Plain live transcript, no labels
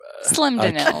Slim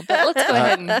to nil, but let's go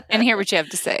ahead and hear what you have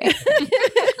to say.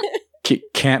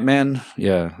 Campman,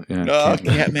 yeah. Oh,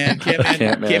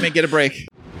 Campman, get a break.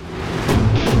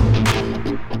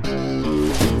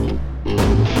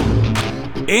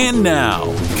 And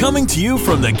now, coming to you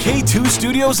from the K2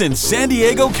 Studios in San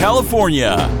Diego,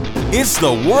 California, it's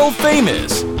the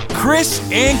world-famous Chris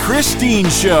and Christine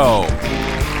Show.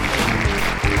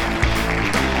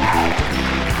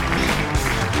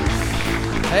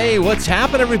 Hey, what's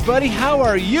happening, everybody? How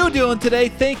are you doing today?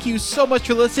 Thank you so much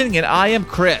for listening, and I am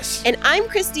Chris. And I'm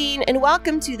Christine, and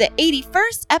welcome to the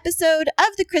 81st episode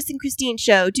of the Chris and Christine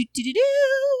Show.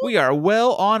 We are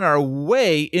well on our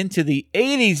way into the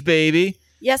 80s, baby.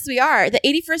 Yes, we are. The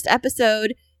 81st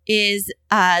episode is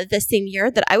the same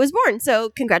year that I was born, so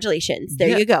congratulations.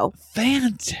 There you go.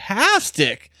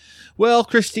 Fantastic. Well,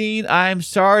 Christine, I'm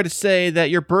sorry to say that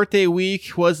your birthday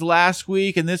week was last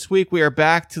week, and this week we are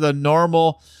back to the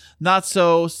normal, not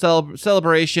so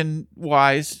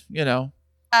celebration-wise,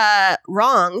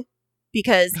 Wrong,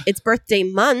 because it's birthday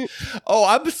month. Oh,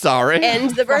 I'm sorry.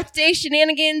 And the birthday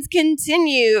shenanigans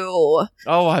continue. Oh,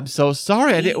 I'm so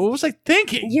sorry. What was I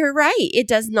thinking? You're right. It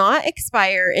does not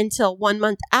expire until 1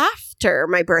 month after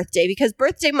my birthday, because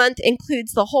birthday month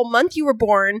includes the whole month you were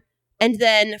born, and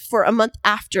then for a month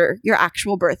after your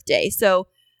actual birthday. So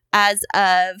as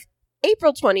of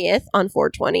April 20th on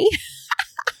 4/20,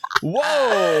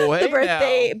 whoa,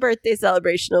 the birthday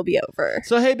celebration will be over.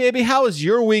 So, hey, baby, how has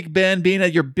your week been being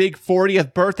at your big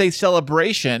 40th birthday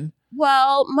celebration?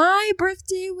 Well, my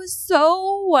birthday was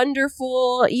so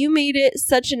wonderful. You made it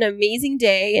such an amazing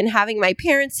day, and having my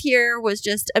parents here was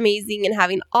just amazing, and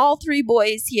having all three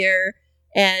boys here.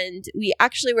 And we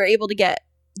actually were able to get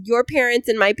your parents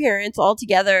and my parents all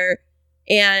together,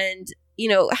 and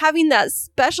having that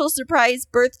special surprise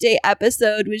birthday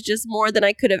episode was just more than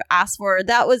I could have asked for.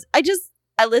 I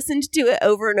listened to it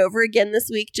over and over again this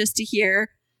week just to hear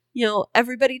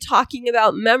everybody talking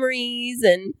about memories,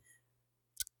 and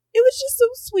it was just so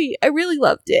sweet. I really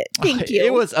loved it. Thank you.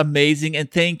 It was amazing.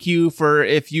 And thank you for,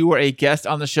 if you were a guest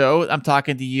on the show, I'm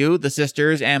talking to you, the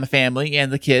sisters and the family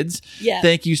and the kids. Yeah.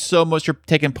 Thank you so much for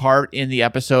taking part in the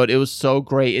episode. It was so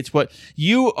great.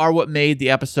 You are what made the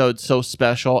episode so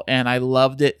special. And I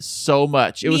loved it so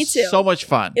much. It Me was too. so much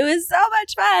fun. It was so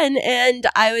much fun. And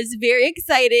I was very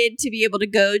excited to be able to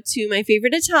go to my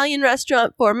favorite Italian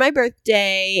restaurant for my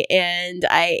birthday. And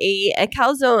I ate a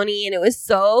calzone, and it was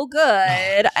so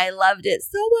good. I loved it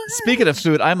so much. Speaking of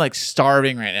food, I'm like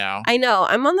starving right now. I know.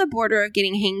 I'm on the border of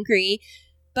getting hangry,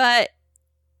 but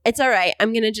it's all right.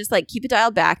 I'm going to just keep it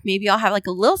dialed back. Maybe I'll have a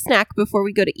little snack before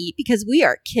we go to eat, because we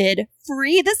are kid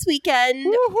free this weekend,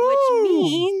 Woohoo! which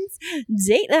means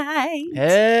date night.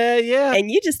 Hey, yeah. And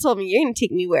you just told me you're going to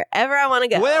take me wherever I want to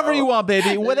go. Whatever you want,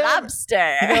 baby. Whatever.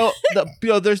 Lobster.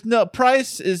 There's no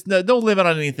price is no limit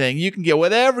on anything. You can get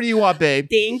whatever you want, babe.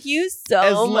 Thank you so much.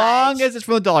 As long as it's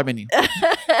from the dollar menu.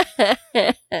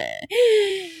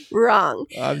 Wrong.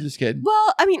 I'm just kidding.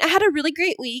 Well, I had a really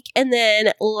great week, and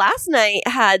then last night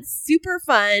had super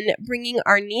fun bringing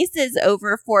our nieces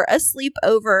over for a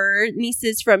sleepover.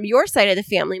 Nieces from your side of the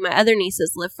family. My other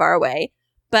nieces live far away,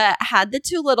 but had the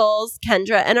two littles,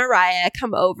 Kendra and Araya,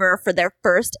 come over for their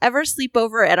first ever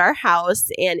sleepover at our house,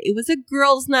 and it was a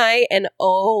girls' night, and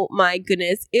oh my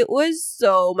goodness, it was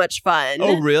so much fun.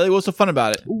 Oh, really? What's so fun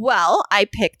about it? Well, I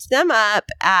picked them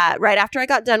up right after I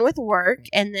got done with work,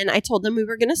 and then I told them we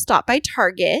were going to stop by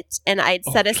Target, and I'd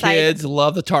set aside... Kids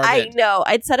love the Target. I know.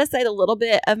 I'd set aside a little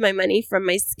bit of my money from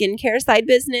my skincare side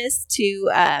business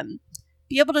to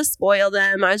be able to spoil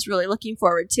them. I was really looking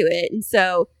forward to it, and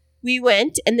so we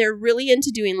went, and they're really into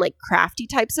doing crafty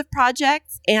types of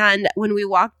projects. And when we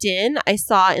walked in, I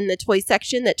saw in the toy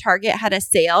section that Target had a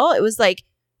sale. It was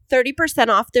 30%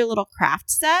 off their little craft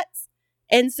sets.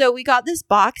 And so we got this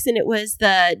box, and it was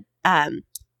the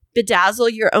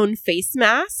bedazzle your own face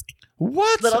mask.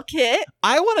 What? Little kit.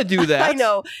 I want to do that. I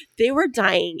know. They were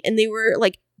dying, and they were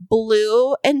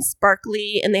blue and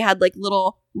sparkly, and they had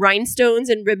little rhinestones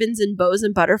and ribbons and bows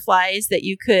and butterflies that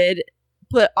you could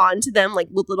put onto them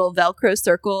with little Velcro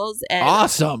circles. And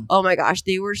awesome. Oh my gosh,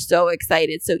 they were so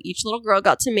excited. So each little girl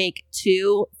got to make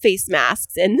 2 face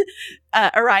masks. And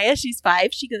Araya, she's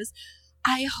 5, she goes,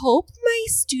 I hope my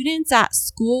students at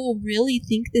school really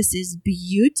think this is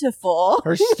beautiful.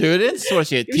 Her students? Was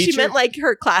she a teacher? She meant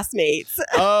her classmates.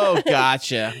 Oh,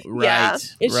 gotcha. Right. Yeah,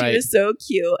 and right. She was so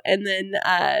cute. And then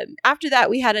after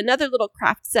that, we had another little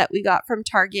craft set we got from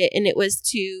Target, and it was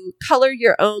to color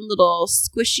your own little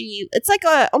squishy. It's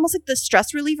almost like the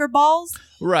stress reliever balls.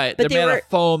 Right. But They're made out of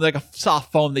foam, like a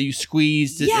soft foam that you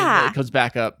squeeze and it comes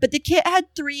back up. But the kit had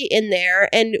 3 in there,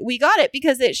 and we got it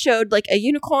because it showed like a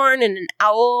unicorn and an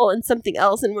owl and something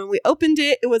else. And when we opened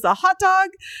it, it was a hot dog,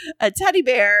 a teddy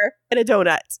bear, and a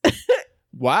donut.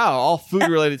 Wow, all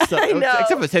food-related stuff. I know.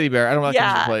 Except for the teddy bear. I don't know that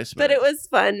comes in place. But it was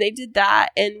fun. They did that,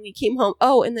 and we came home.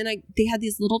 Oh, and then they had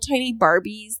these little tiny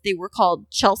Barbies. They were called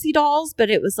Chelsea dolls, but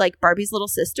it was like Barbie's little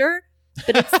sister.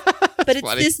 But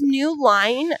it's this new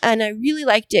line, and I really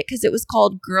liked it because it was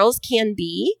called Girls Can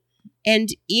Be, and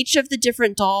each of the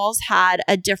different dolls had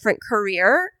a different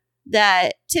career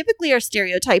that typically are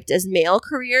stereotyped as male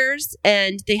careers,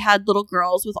 and they had little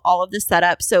girls with all of the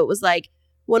setup. So it was like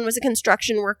one was a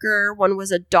construction worker, one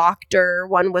was a doctor,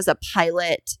 one was a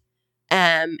pilot,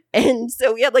 and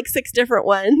so we had like 6 different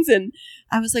ones, and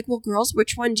I was like, well, girls,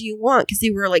 which one do you want? Because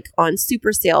they were like on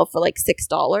super sale for like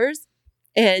 $6.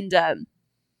 And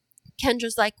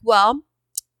Kendra's like, well,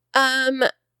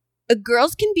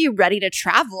 girls can be ready to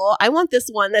travel. I want this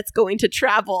one that's going to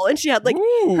travel. And she had like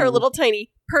her little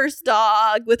tiny purse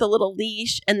dog with a little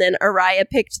leash. And then Araya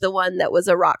picked the one that was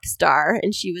a rock star.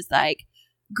 And she was like,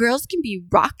 girls can be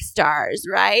rock stars,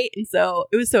 right? And so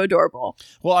it was so adorable.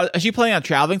 Well, is she planning on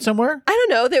traveling somewhere? I don't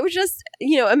know. They were just,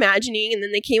 imagining. And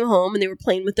then they came home and they were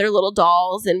playing with their little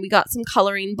dolls. And we got some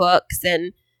coloring books.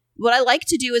 And what I like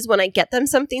to do is when I get them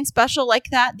something special like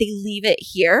that, they leave it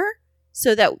here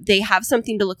so that they have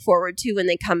something to look forward to when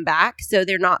they come back. So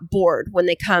they're not bored when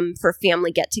they come for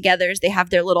family get-togethers. They have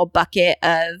their little bucket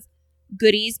of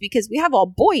goodies because we have all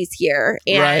boys here.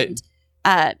 And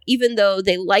even though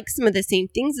they like some of the same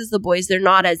things as the boys, they're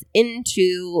not as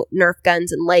into Nerf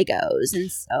guns and Legos.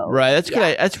 And so, right, that's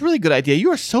good. That's a really good idea.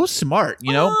 You are so smart.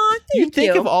 You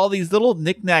think of all these little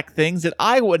knick-knack things that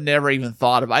I would never even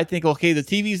thought of. I think, okay, the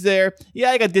TV's there.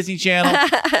 Yeah, I got Disney Channel.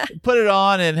 Put it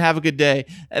on and have a good day.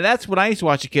 And that's when I used to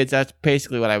watch the kids. That's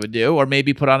basically what I would do. Or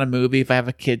maybe put on a movie if I have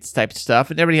a kids type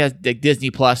stuff. And everybody has like Disney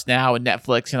Plus now and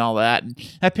Netflix and all that. And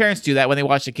my parents do that when they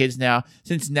watch the kids now.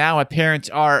 Since now my parents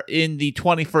are in the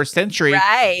 21st century.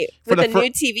 Right. With the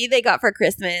new TV they got for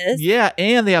Christmas. Yeah,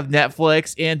 and they have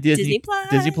Netflix and Disney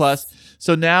Plus.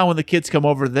 So now when the kids come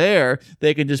over there,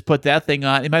 they can just put that thing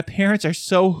on. And my parents are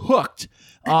so hooked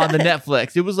on the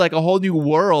Netflix. It was like a whole new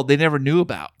world they never knew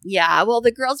about. Yeah, well,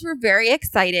 the girls were very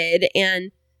excited,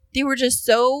 and they were just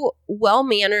so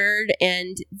well-mannered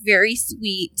and very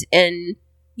sweet and,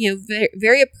 very,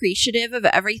 very appreciative of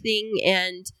everything.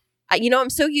 And I'm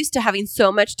so used to having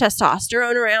so much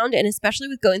testosterone around, and especially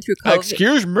with going through COVID.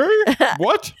 Excuse me?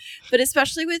 What? But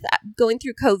especially with going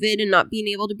through COVID and not being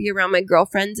able to be around my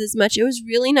girlfriends as much, it was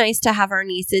really nice to have our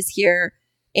nieces here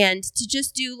and to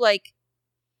just do like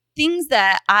things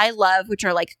that I love, which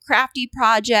are like crafty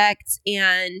projects.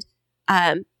 And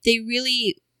they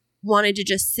really wanted to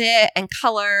just sit and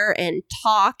color and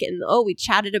talk. And we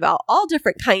chatted about all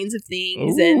different kinds of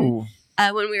things. Ooh.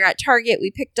 And when we were at Target,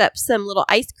 we picked up some little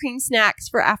ice cream snacks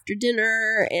for after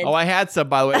dinner. And I had some,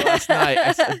 by the way, last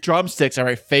night. Drumsticks are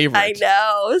my favorite. I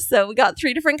know. So we got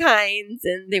 3 different kinds,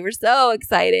 and they were so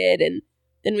excited. And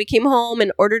then we came home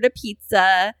and ordered a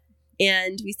pizza,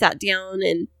 and we sat down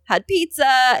and had pizza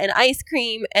and ice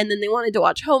cream. And then they wanted to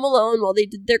watch Home Alone while they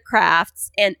did their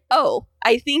crafts. And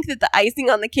I think that the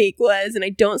icing on the cake was, and I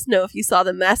don't know if you saw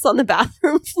the mess on the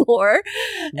bathroom floor.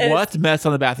 What mess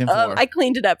on the bathroom floor? I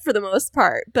cleaned it up for the most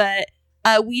part, but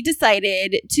we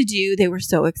decided they were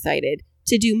so excited,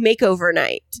 to do makeover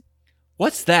night.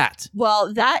 What's that?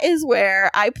 Well, that is where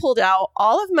I pulled out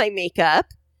all of my makeup,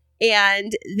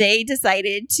 and they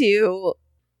decided to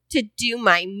do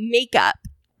my makeup.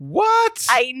 What?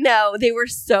 I know. They were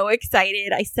so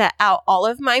excited. I set out all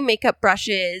of my makeup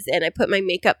brushes, and I put my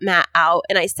makeup mat out,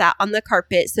 and I sat on the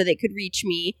carpet so they could reach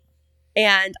me.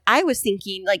 And I was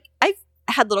thinking, like, I've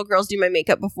had little girls do my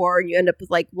makeup before, and you end up with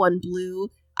like one blue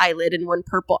eyelid and one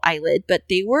purple eyelid, but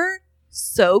they were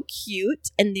so cute.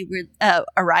 And they were,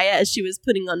 Araya, as she was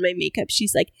putting on my makeup,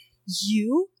 she's like,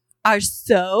 "You are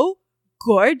so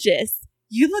gorgeous.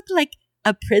 You look like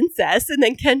a princess." And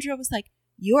then Kendra was like,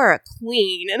 "You are a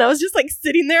queen." And I was just like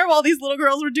sitting there while these little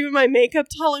girls were doing my makeup,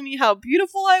 telling me how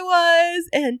beautiful I was.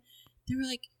 And they were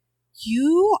like,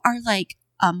 "You are like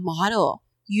a model.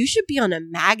 You should be on a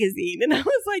magazine." And I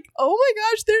was like, oh my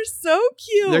gosh, they're so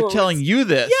cute. They're telling you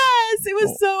this. Yes, it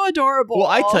was so adorable. Well,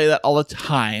 I tell you that all the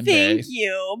time. Thank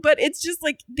you. But it's just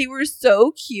like, they were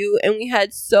so cute, and we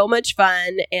had so much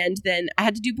fun. And then I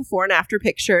had to do before and after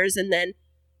pictures. And then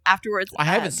afterwards, I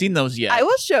haven't seen those yet. I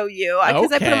will show you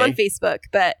because I put them on Facebook.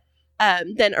 But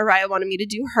then Araya wanted me to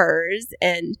do hers,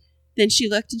 and then she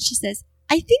looked and she says,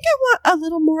 I think I want a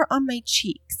little more on my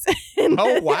cheeks.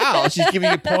 Oh, wow. She's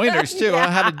giving you pointers, too, on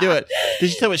how to do it. Did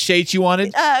she tell what shades you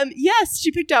wanted? Yes,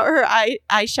 she picked out her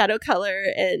eyeshadow color,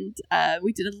 and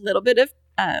we did a little bit of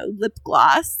lip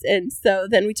gloss. And so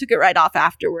then we took it right off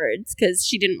afterwards because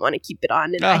she didn't want to keep it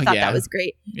on. And I thought that was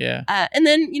great. Yeah. And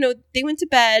then, they went to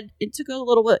bed. It took a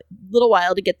little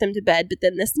while to get them to bed. But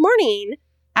then this morning,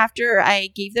 after I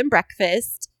gave them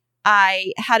breakfast,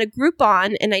 I had a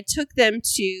Groupon and I took them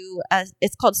to,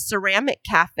 it's called Ceramic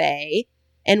Cafe.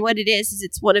 And what it is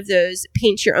it's one of those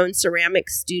paint your own ceramic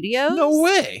studios. No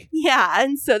way. Yeah.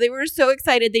 And so they were so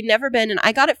excited. They'd never been. And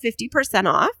I got it 50%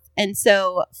 off. And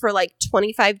so for like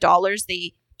 $25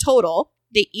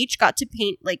 they each got to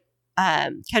paint, like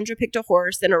Kendra picked a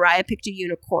horse and Araya picked a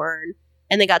unicorn.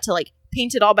 And they got to like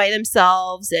paint it all by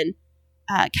themselves. And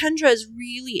Kendra is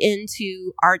really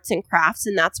into arts and crafts.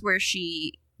 And that's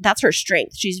her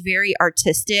strength. She's very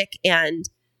artistic, and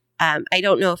I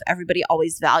don't know if everybody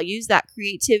always values that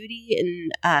creativity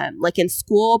in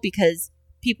school, because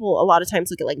people a lot of times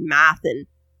look at like math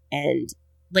and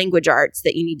language arts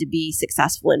that you need to be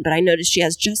successful in. But I noticed she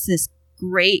has just this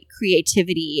great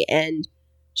creativity, and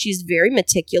she's very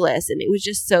meticulous, and it was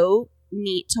just so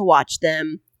neat to watch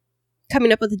them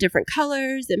coming up with the different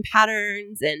colors and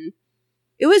patterns, and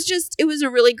it was a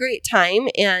really great time.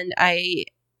 And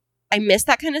I miss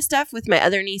that kind of stuff with my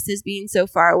other nieces being so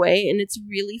far away, and it's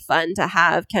really fun to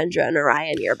have Kendra and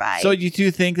Araya nearby. So you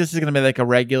two think this is going to be like a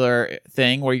regular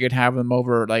thing where you could have them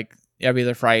over like every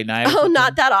other Friday night? Oh,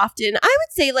 not that often. I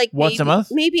would say like once a month?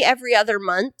 Maybe every other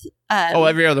month.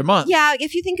 Every other month. Yeah,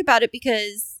 if you think about it,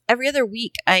 because every other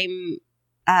week I'm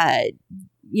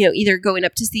either going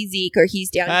up to see Zeke or he's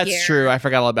down here. That's true. I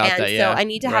forgot all about that. Yeah. So I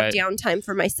need to have downtime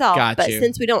for myself. Got but you.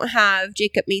 Since we don't have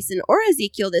Jacob Mason or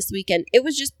Ezekiel this weekend, it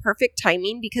was just perfect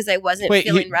timing because I wasn't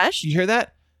feeling rushed. You hear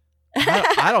that?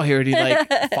 I don't hear any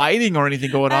like fighting or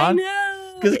anything going on. I know.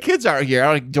 Because the kids aren't here. I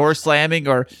don't like door slamming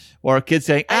or kids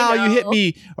saying, "Ow, you hit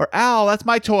me," or "Ow, that's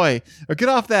my toy," or "Get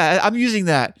off that. I'm using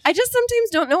that." I just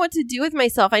sometimes don't know what to do with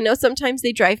myself. I know sometimes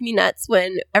they drive me nuts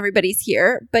when everybody's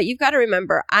here, but you've got to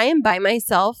remember, I am by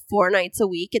myself 4 nights a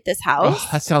week at this house. Oh,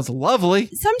 that sounds lovely.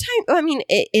 Sometimes, I mean,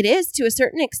 it is to a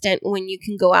certain extent when you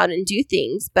can go out and do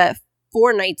things, but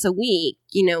 4 nights a week,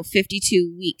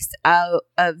 52 weeks out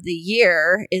of the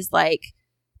year is like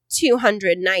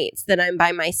 200 nights that I'm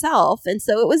by myself. And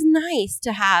so it was nice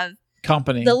to have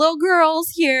company, the little girls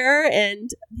here, and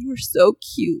they were so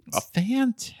cute. Oh,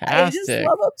 fantastic. I just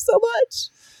love them so much.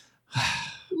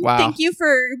 Wow. Thank you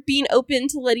for being open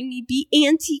to letting me be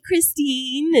Auntie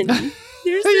Christine. And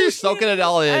you're soaking it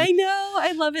all in. I know.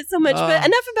 I love it so much. But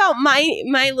enough about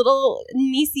my little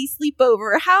niecey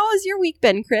sleepover. How has your week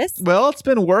been, Chris? Well, it's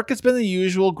been work. It's been the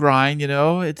usual grind.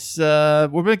 It's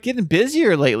we've been getting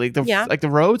busier lately. Like the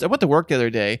roads. I went to work the other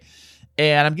day,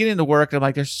 and I'm getting to work, and I'm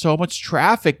like, there's so much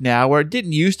traffic now where it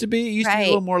didn't used to be. It used to be a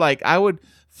little more like I would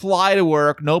fly to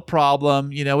work, no problem.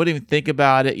 Wouldn't even think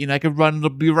about it. I could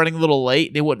be running a little late,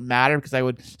 and it wouldn't matter because I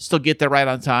would still get there right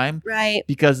on time. Right.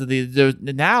 Because of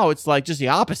now it's like just the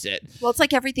opposite. Well, it's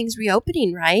like everything's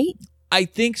reopening, right? I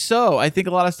think so. I think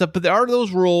a lot of stuff, but there are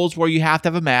those rules where you have to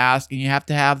have a mask and you have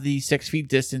to have the 6 feet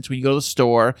distance when you go to the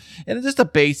store, and it's just a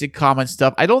basic common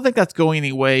stuff. I don't think that's going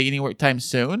anywhere time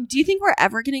soon. Do you think we're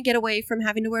ever going to get away from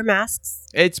having to wear masks?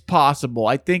 It's possible.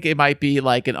 I think it might be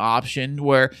like an option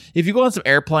where if you go on some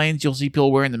airplanes, you'll see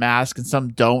people wearing the mask and some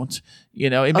don't.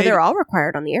 They're all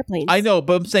required on the airplanes. I know,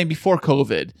 but I'm saying before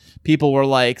COVID, people were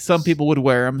like, some people would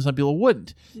wear them, some people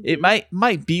wouldn't. Mm-hmm. It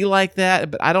might be like that,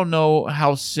 but I don't know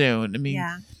how soon. I mean,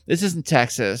 this isn't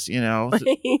Texas,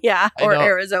 yeah, or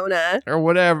Arizona. Or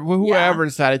whatever, whoever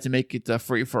decided to make it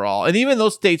free for all. And even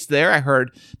those states there, I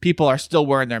heard people are still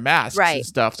wearing their masks and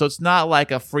stuff. So it's not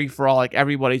like a free for all, like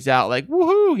everybody's out like,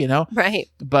 woohoo, Right.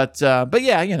 But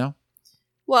yeah,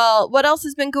 Well, what else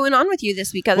has been going on with you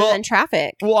this week other than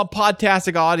traffic? Well, on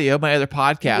Podtastic Audio, my other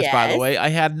podcast, by the way, I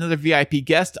had another VIP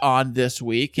guest on this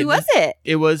week. Who was it?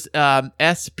 It was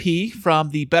SP from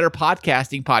the Better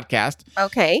Podcasting podcast.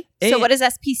 Okay. So what does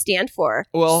SP stand for?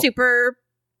 Well, Super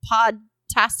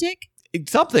Podtastic?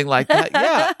 Something like that.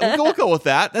 Yeah. We'll go with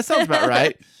that. That sounds about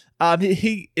right.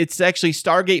 It's actually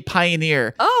Stargate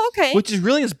Pioneer. Oh, okay. Which is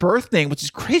really his birth name, which is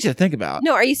crazy to think about.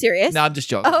 No, are you serious? No, I'm just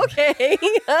joking. Okay.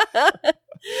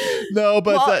 No,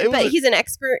 but but he's an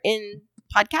expert in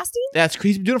podcasting?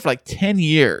 He's been doing it for like 10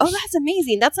 years. Oh, that's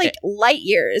amazing. That's like light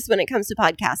years when it comes to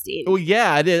podcasting. Well,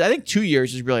 yeah, it is. I think 2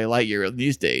 years is really a light year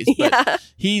these days. But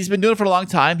he's been doing it for a long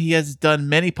time. He has done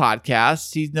many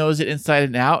podcasts. He knows it inside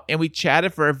and out. And we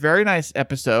chatted for a very nice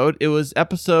episode. It was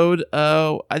episode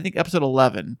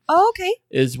 11. Oh, okay.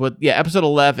 Episode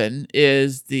 11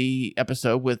 is the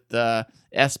episode with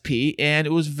SP, and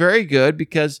it was very good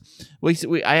because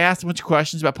I asked a bunch of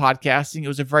questions about podcasting. It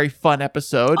was a very fun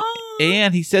episode,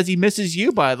 and he says he misses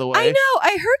you, by the way. I know.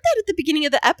 I heard that at the beginning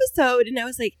of the episode, and I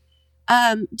was like,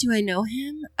 do I know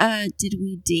him? Did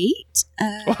we date?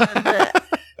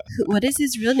 What is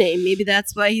his real name? Maybe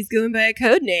that's why he's going by a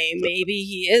code name. Maybe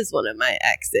he is one of my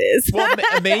exes. Well,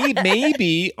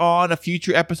 maybe on a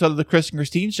future episode of the Chris and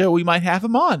Christine show, we might have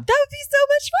him on. That would be so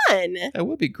much fun. That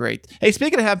would be great. Hey,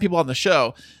 speaking of having people on the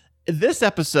show, this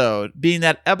episode being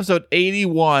that episode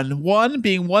 81, one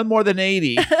being one more than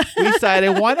 80, we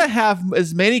decided why not have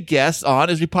as many guests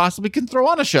on as we possibly can throw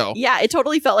on a show. Yeah, it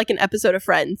totally felt like an episode of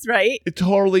Friends, right? It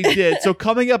totally did. So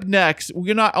coming up next,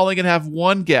 we're not only going to have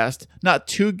one guest, not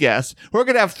two guests. We're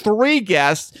going to have 3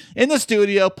 guests in the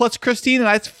studio, plus Christine and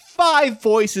I. It's 5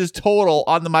 voices total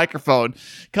on the microphone.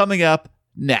 Coming up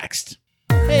next.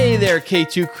 Hey there,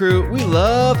 K2 crew. We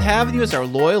love having you as our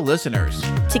loyal listeners.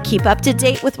 To keep up to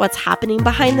date with what's happening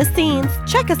behind the scenes,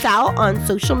 check us out on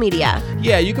social media.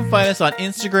 Yeah, you can find us on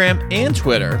Instagram and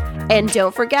Twitter. And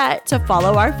don't forget to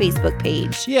follow our Facebook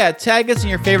page. Yeah, tag us in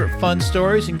your favorite fun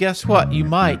stories, and guess what? You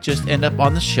might just end up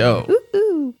on the show.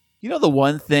 Ooh. You know the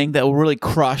one thing that will really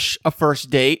crush a first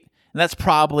date? And that's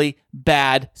probably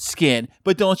bad skin.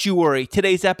 But don't you worry.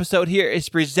 Today's episode here is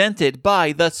presented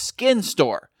by The Skin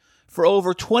Store. For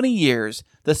over 20 years,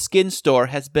 The Skin Store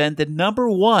has been the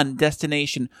 #1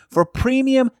 destination for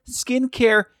premium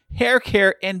skincare, hair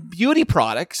care, and beauty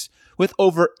products with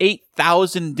over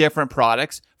 8,000 different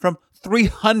products from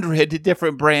 300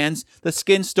 different brands. The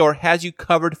Skin Store has you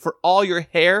covered for all your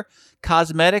hair,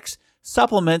 cosmetics,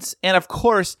 supplements, and of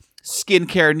course,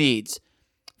 skincare needs.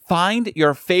 Find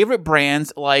your favorite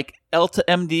brands like Elta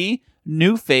MD,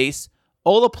 NuFace,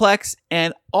 Olaplex,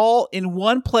 and all in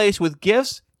one place with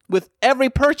gifts with every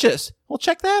purchase. Well,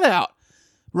 check that out.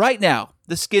 Right now,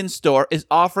 the Skin Store is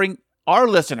offering our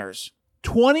listeners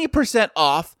 20%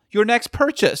 off your next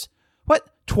purchase. What?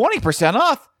 20%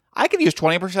 off? I could use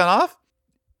 20% off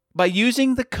by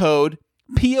using the code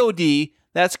POD.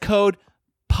 That's code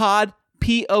POD,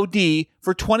 POD,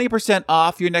 for 20%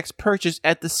 off your next purchase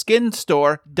at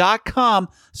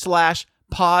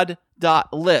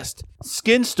theskinstore.com/pod.list.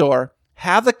 Skin Store,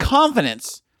 have the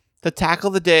confidence to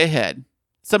tackle the day ahead.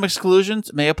 Some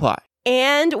exclusions may apply.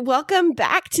 And welcome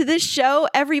back to the show,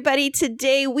 everybody.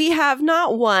 Today we have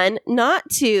not 1, not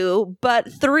 2,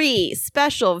 but 3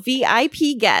 special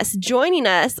VIP guests. Joining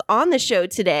us on the show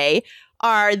today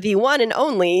are the one and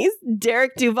only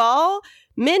Derek Duvall,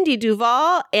 Mindy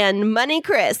Duvall, and Money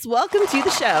Chris. Welcome to the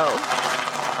show.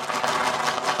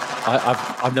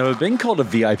 I've never been called a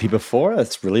VIP before.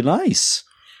 That's really nice.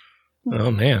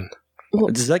 Oh, man.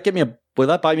 Does that get me will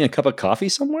that buy me a cup of coffee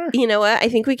somewhere? You know what? I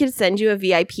think we could send you a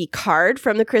VIP card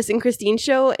from the Chris and Christine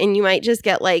show, and you might just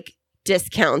get like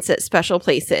discounts at special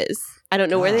places. I don't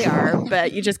know where they are,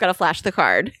 but you just got to flash the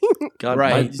card. God,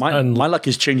 right. My luck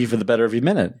is changing for the better every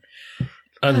minute.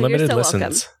 Unlimited so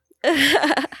listens.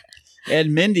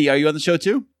 And Mindy, are you on the show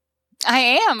too?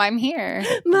 I am. I'm here.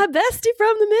 My bestie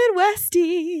from the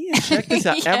Midwestie. Check this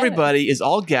out. Yes. Everybody is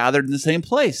all gathered in the same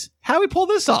place. How do we pull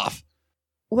this off?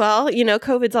 Well, you know,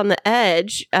 COVID's on the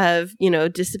edge of,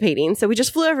 dissipating. So we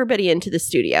just flew everybody into the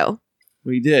studio.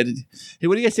 We did. Hey,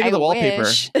 what do you guys think of the wallpaper?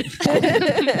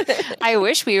 I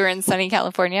wish we were in sunny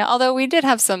California, although we did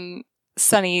have some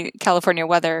sunny California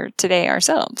weather today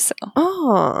ourselves. So.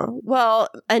 Oh, well,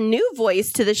 a new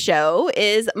voice to the show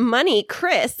is Money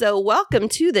Chris. So welcome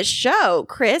to the show.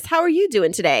 Chris, how are you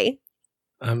doing today?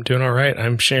 I'm doing all right.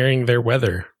 I'm sharing their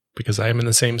weather because I am in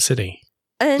the same city.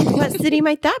 And what city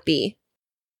might that be?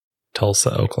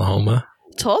 Tulsa, Oklahoma.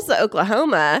 Tulsa,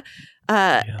 Oklahoma.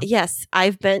 Yes,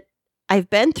 I've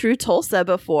been through Tulsa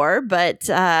before, but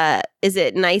is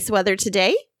it nice weather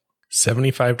today?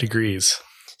 75 degrees.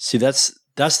 See, that's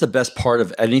the best part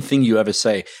of anything you ever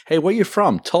say. Hey, where are you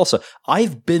from? Tulsa.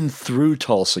 I've been through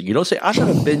Tulsa. You don't say, I've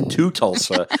never been to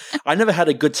Tulsa. I never had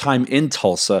a good time in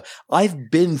Tulsa.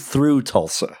 I've been through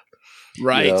Tulsa.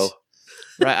 Right. You know?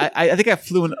 Right. I think I've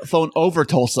flown over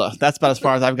Tulsa. That's about as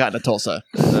far as I've gotten to Tulsa.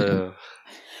 Well,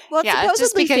 Yeah, it's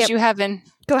just because you haven't.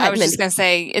 Go ahead, I was just going to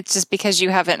say, it's just because you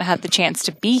haven't had the chance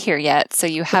to be here yet, so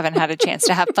you haven't had a chance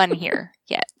to have fun here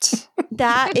yet.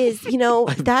 That is,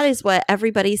 that is what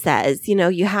everybody says.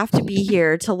 You have to be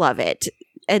here to love it.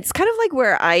 It's kind of like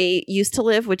where I used to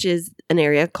live, which is an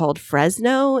area called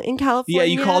Fresno in California. Yeah,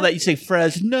 you call that, you say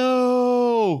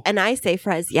Fresno. And I say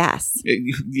yes.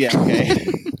 Yeah, okay.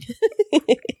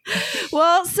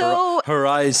 Well, so Her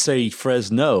eyes say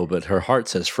Fresno, but her heart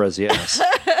says Fres yes.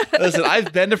 Listen,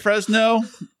 I've been to Fresno,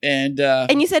 and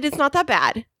you said it's not that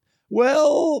bad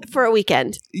well, for a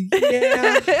weekend.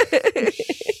 yeah,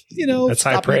 That's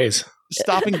high praise.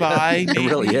 Stopping by, It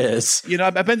really is.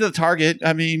 I've been to the Target.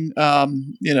 I mean,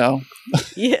 Yeah.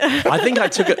 I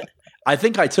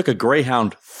think I took a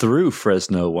Greyhound through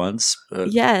Fresno once.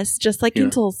 Yes, just like in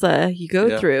Tulsa, you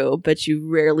go through, but you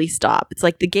rarely stop. It's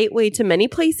like the gateway to many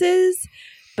places,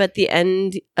 but the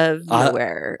end of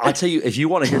nowhere. I'll tell you, if you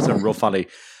want to hear something real funny,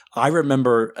 I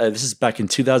remember this is back in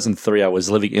 2003. I was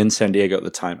living in San Diego at the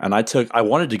time, and I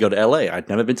wanted to go to LA. I'd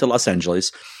never been to Los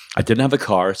Angeles. I didn't have a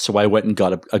car, so I went and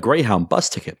got a Greyhound bus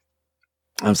ticket.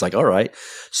 I was like, all right.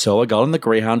 So I got on the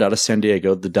Greyhound out of San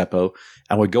Diego, the depot,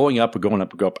 and we're going up,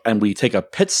 and we take a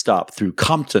pit stop through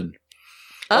Compton.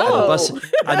 Oh.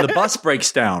 And the bus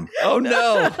breaks down. oh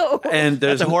no, And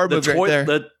there's That's a horror movie right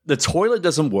there. The toilet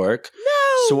doesn't work.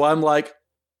 No. So I'm like,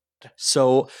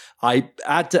 I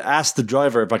had to ask the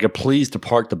driver if I could please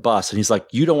depart the bus. And he's like,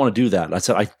 you don't want to do that. And I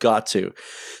said, I got to.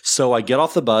 So I get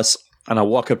off the bus and I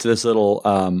walk up to this little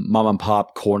mom and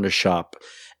pop corner shop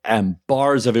and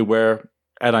bars everywhere.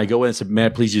 And I go in and said, may I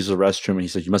please use the restroom? And he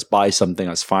said, you must buy something.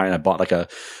 That's fine. I bought like a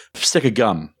stick of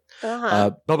gum.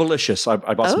 Bubblicious.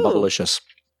 I bought some Bubblicious.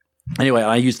 Anyway,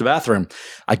 I used the bathroom.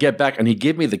 I get back and he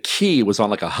gave me the key. It was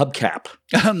on like a hubcap.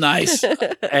 oh nice.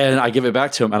 And I give it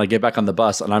back to him and I get back on the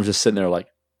bus and I'm just sitting there like,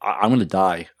 I'm going to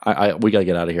die. We got to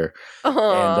get out of here.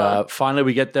 And finally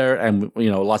we get there and,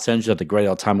 Los Angeles had the great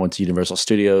old time. I went to Universal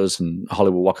Studios and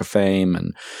Hollywood Walk of Fame.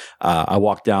 And I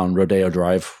walked down Rodeo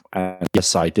Drive. And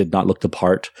yes, I did not look the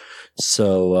part.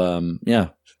 So,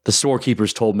 the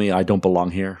storekeepers told me I don't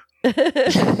belong here.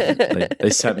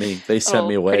 They sent me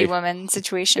away. Pretty woman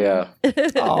situation. Yeah.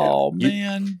 Oh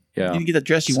man. Yeah. You didn't get the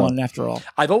dress you wanted after all.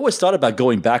 I've always thought about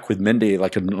going back with Mindy,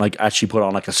 like actually put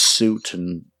on like a suit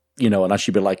and and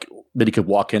actually be like Mindy could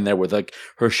walk in there with like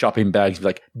her shopping bags, be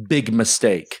like big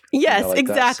mistake. Yes, like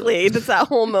exactly. That's that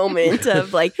whole moment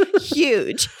of like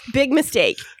huge, big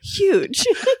mistake, huge.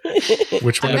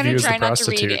 Which one I'm of you going to is try the not to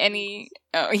read prostitute? any.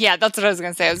 Oh, yeah, that's what I was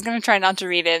going to say. I was going to try not to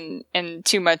read in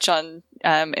too much on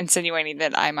insinuating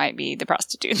that I might be the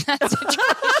prostitute in that situation.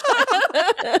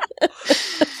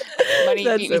 Money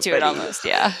That's beat so me to it funny. almost,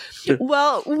 yeah.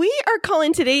 Well, we are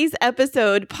calling today's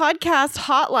episode Podcast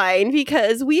Hotline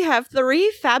because we have 3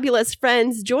 fabulous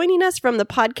friends joining us from the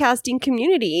podcasting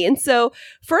community. And so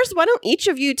first, why don't each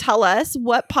of you tell us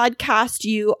what podcast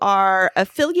you are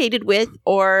affiliated with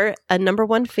or a number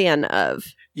 1 fan of?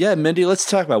 Yeah, Mindy, let's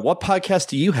talk about what podcast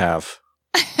do you have?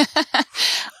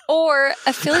 Or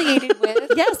affiliated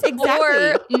with. Yes,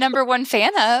 exactly. Or number 1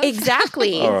 fan of.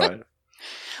 Exactly. All right.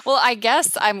 Well, I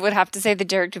guess I would have to say the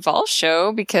Derek Duvall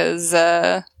show because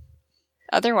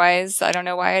otherwise I don't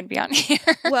know why I'd be on here.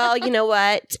 Well, you know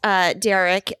what,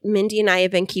 Derek, Mindy and I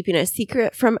have been keeping a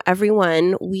secret from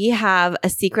everyone. We have a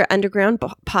secret underground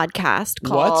podcast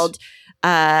called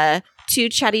Two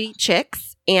Chatty Chicks.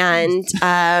 And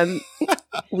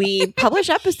we publish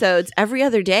episodes every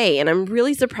other day. And I'm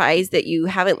really surprised that you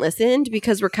haven't listened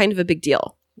because we're kind of a big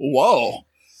deal. Whoa.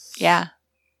 Yeah.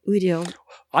 We do.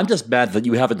 I'm just mad that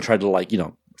you haven't tried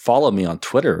to follow me on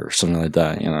Twitter or something like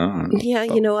that, Yeah,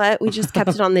 you know what? We just kept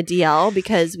it on the DL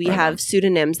because we have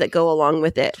pseudonyms that go along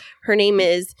with it. Her name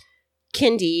is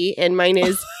Kindy and mine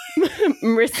is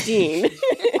Mristine.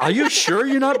 Are you sure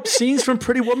you're not scenes from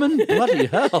Pretty Woman? Bloody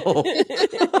hell.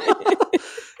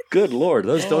 Good Lord.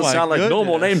 Those don't my sound like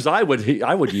normal goodness. names I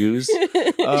would use.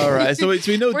 All right. So we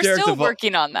know We're Derek still Duvall.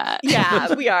 working on that.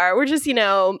 Yeah, we are. We're just,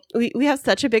 we have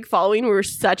such a big following. We're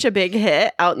such a big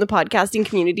hit out in the podcasting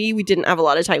community. We didn't have a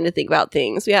lot of time to think about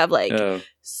things. We have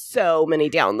so many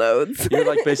downloads. You're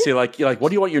like basically you're like, what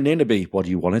do you want your name to be? What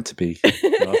do you want it to be?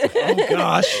 Oh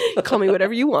gosh. Call me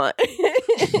whatever you want.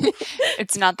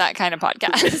 It's not that kind of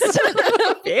podcast.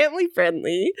 Family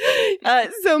friendly.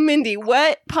 So, Mindy,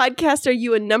 what podcast are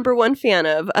you a number 1 fan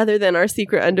of other than our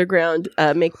secret underground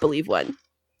make-believe one?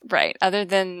 Right. Other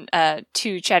than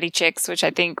 2 Chatty Chicks, which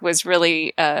I think was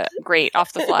really great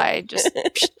off the fly.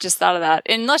 Just thought of that.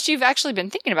 Unless you've actually been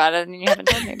thinking about it and you haven't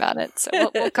told me about it.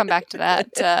 So we'll come back to that.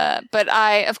 But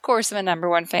I, of course, am a number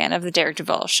 1 fan of the Derek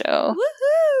Duvall show.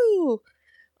 Woohoo!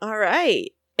 All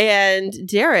right. And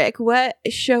Derek, what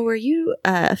show are you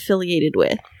affiliated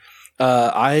with?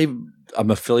 I'm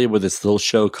affiliated with this little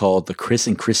show called The Chris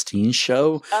and Christine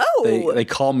Show. Oh. They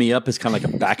call me up as kind of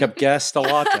like a backup guest a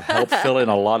lot to help fill in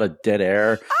a lot of dead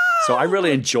air. So I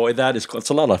really enjoy that. It's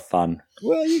a lot of fun.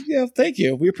 Well, thank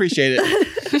you. We appreciate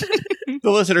it.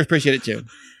 The listeners appreciate it too.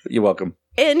 You're welcome.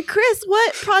 And Chris,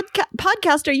 what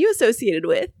podcast are you associated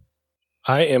with?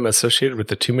 I am associated with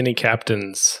the Too Many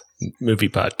Captains movie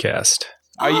podcast.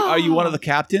 Are you one of the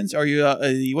captains? Are you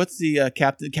what's the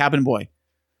cabin boy?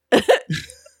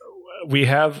 We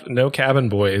have no cabin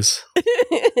boys,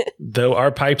 though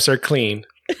our pipes are clean.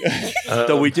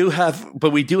 Though we do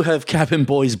have Cabin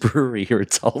Boys Brewery here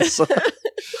at Tulsa.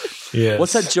 Yes.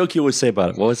 What's that joke you always say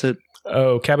about it? What was it?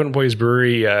 Oh, Cabin Boys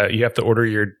Brewery. You have to order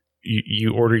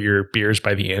you order your beers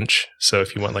by the inch. So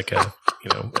if you want like an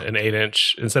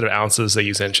 8-inch, instead of ounces, they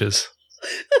use inches.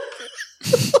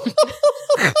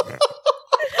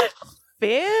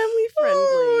 Family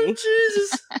friendly.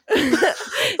 Jesus.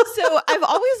 So I've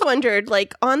always wondered,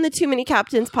 like, on the Too Many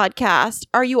Captains podcast,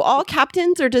 are you all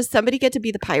captains or does somebody get to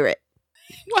be the pirate?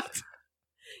 What?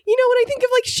 You know, when I think of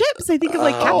like ships, I think of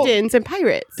like captains and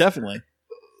pirates. Definitely.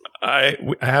 I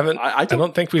haven't. I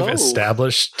don't think we've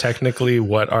established technically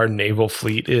what our naval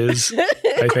fleet is.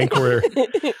 I think we're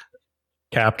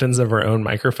captains of our own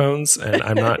microphones, and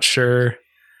I'm not sure.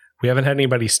 We haven't had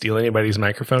anybody steal anybody's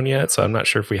microphone yet, so I'm not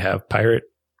sure if we have pirate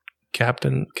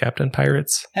captain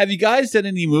pirates. Have you guys done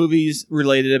any movies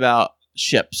related about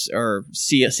ships or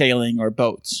sailing or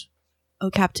boats? Oh,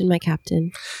 Captain, my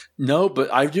captain. No,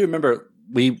 but I do remember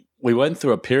we went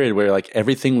through a period where like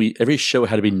every show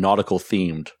had to be nautical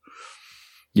themed.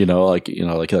 What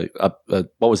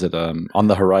was it? On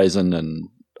the Horizon and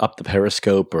Up the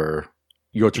Periscope or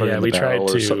Your Turn in the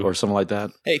Barrel or something like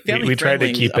that. Hey, we tried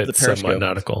to keep it somewhat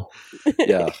nautical.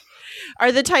 Yeah.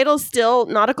 Are the titles still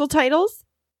nautical titles?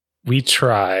 We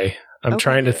try. I'm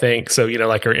trying to think. So,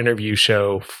 like our interview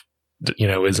show,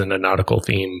 isn't a nautical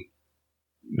theme.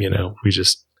 We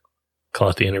just call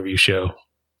it the interview show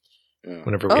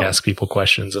whenever we ask people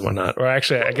questions and whatnot. Or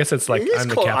actually, I guess it's like I'm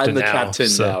the captain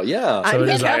now. Yeah. So it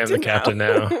is I am the captain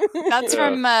now. That's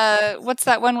from, what's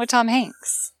that one with Tom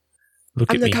Hanks?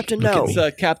 I'm the captain now.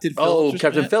 It's Captain Phillips. Oh,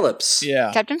 Captain Phillips.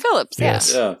 Yeah. Captain Phillips,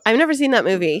 Yes. Yeah. I've never seen that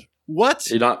movie. What?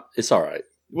 It's all right.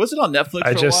 Was it on Netflix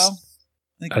for a while?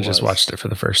 I just watched it for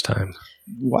the first time.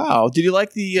 Wow. Did you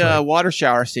like the water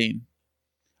shower scene?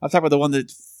 I'm talking about the one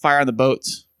that fire on the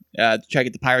boats to try to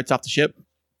get the pirates off the ship.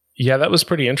 Yeah, that was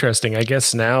pretty interesting. I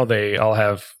guess now they all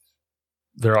have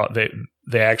they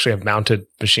actually have mounted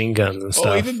machine guns and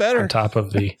stuff. Oh, even better. On top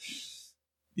of the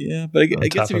Yeah, but I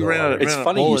guess if you ran out of It's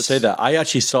funny you say that. I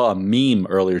actually saw a meme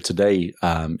earlier today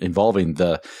involving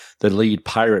the lead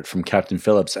pirate from Captain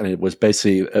Phillips, and it was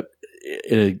basically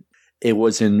it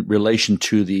was in relation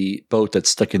to the boat that's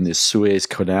stuck in the Suez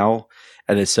Canal.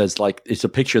 And it says, like, it's a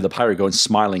picture of the pirate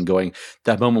smiling, going,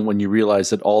 that moment when you realize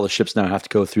that all the ships now have to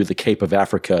go through the Cape of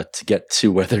Africa to get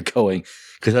to where they're going,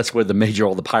 because that's where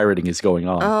all the pirating is going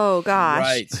on. Oh, gosh.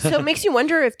 Right. So it makes you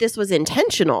wonder if this was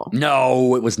intentional.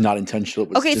 No, it was not intentional.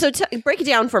 It was Okay, so break it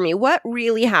down for me. What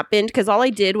really happened? Because all I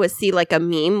did was see, like, a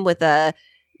meme with a,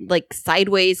 like,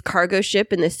 sideways cargo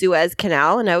ship in the Suez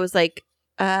Canal. And I was like,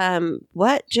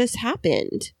 what just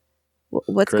happened?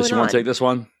 What's Chris, going you on? want to take this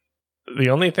one? The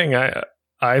only thing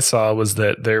I saw was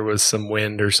that there was some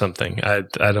wind or something. I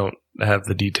don't have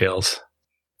the details.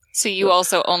 So you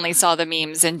also only saw the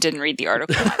memes and didn't read the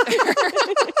article.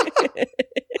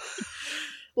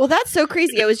 Well, that's so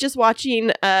crazy. I was just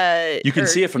watching. You can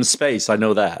see it from space. I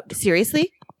know that.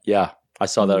 Seriously? Yeah, I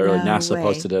saw that earlier. No NASA way.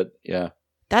 posted it. Yeah.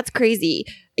 That's crazy.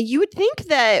 You would think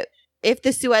that if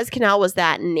the Suez Canal was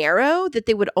that narrow, that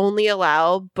they would only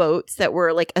allow boats that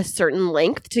were like a certain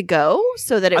length to go,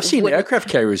 so that I've seen aircraft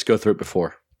carriers go through it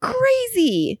before.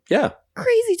 Crazy. Yeah.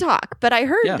 Crazy talk. But I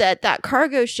heard that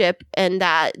cargo ship and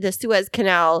that the Suez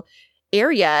Canal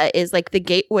area is like the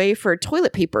gateway for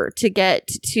toilet paper to get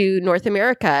to North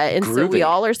America. And so we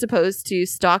all are supposed to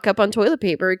stock up on toilet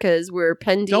paper because we're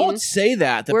pending. Don't say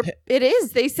that. It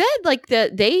is. They said like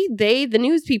that the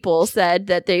news people said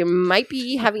that they might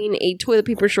be having a toilet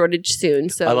paper shortage soon.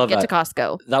 So I love get that. to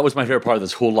Costco. That was my favorite part of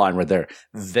this whole line right there.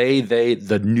 They,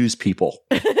 the news people.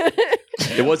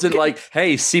 It wasn't like,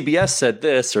 hey, CBS said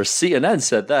this or CNN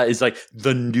said that. It's like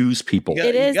the news people.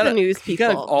 It is the news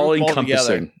people. All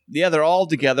encompassing. Yeah, they're all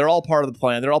together. They're all part of the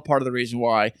plan. They're all part of the reason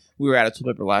why we were out of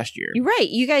toilet paper last year. You're right.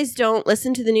 You guys don't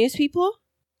listen to the news people?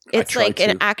 It's like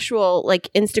an actual like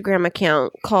Instagram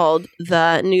account called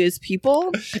The News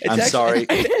People. I'm sorry.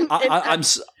 And on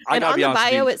the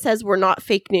bio it says we're not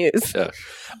fake news. Yeah.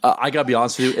 I gotta be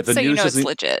honest with you. If the so news you know it's doesn't,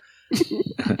 legit.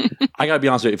 I gotta be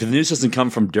honest with you. If the news doesn't come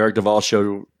from Derek Duvall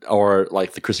show or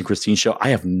like the Chris and Christine show, I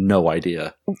have no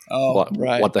idea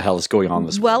what the hell is going on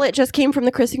this week. Well, it just came from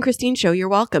the Chris and Christine show. You're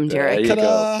welcome, Derek. There you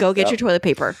go. Go get your toilet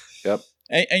paper. Yep.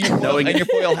 And your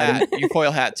foil hat. Your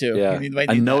foil hat, too. Yeah.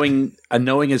 And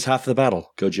knowing is half the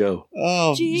battle. Go Joe.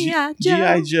 Oh, G.I. Joe.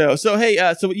 G.I. Joe. So, hey,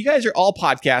 so you guys are all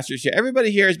podcasters here.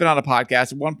 Everybody here has been on a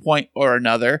podcast at one point or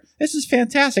another. This is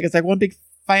fantastic. It's like one big,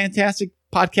 fantastic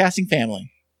podcasting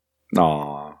family.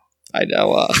 Aw. I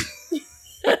know.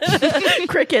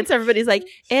 Crickets. Everybody's like,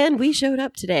 and we showed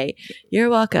up today. You're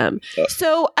welcome.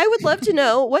 So I would love to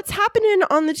know what's happening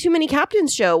on the Too Many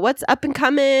Captains show. What's up and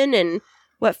coming, and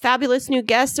what fabulous new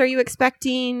guests are you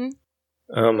expecting?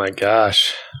 Oh my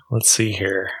gosh. Let's see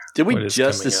here. Did we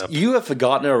just you have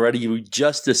forgotten it already? You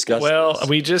just discussed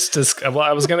this.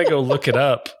 I was going to go look it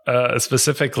up,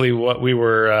 specifically what we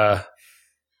were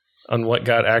on what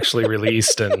got actually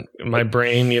released, and my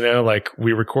brain, like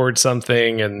we record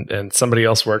something and somebody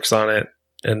else works on it,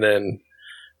 and then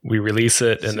we release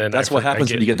it, and then that's what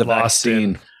happens when you get the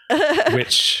vaccine.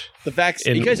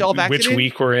 You guys all vaccinated? Which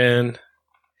week we're in?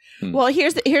 Well,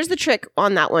 here's the trick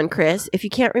on that one, Chris. If you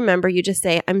can't remember, you just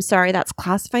say, "I'm sorry, that's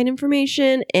classified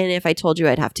information," and if I told you,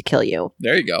 I'd have to kill you.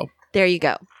 There you go. There you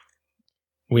go.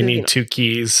 We need 2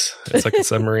 keys. It's like a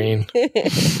submarine.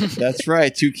 That's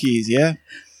right, 2 keys. Yeah.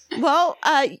 Well,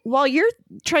 while you're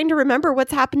trying to remember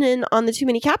what's happening on the Too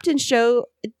Many Captains show,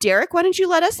 Derek, why don't you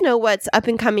let us know what's up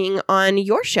and coming on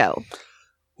your show?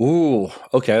 Ooh,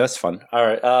 okay, that's fun. All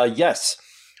right, yes.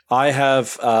 I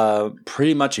have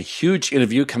pretty much a huge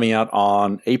interview coming out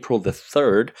on April the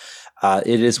 3rd.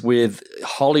 It is with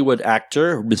Hollywood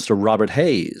actor Mr. Robert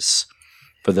Hayes.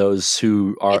 For those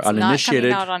who are uninitiated.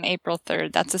 It's not coming out on April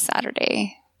 3rd. That's a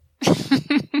Saturday.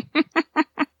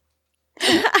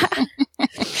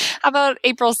 How about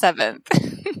April 7th?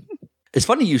 It's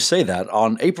funny you say that.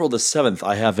 On April the 7th,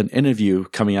 I have an interview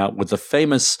coming out with the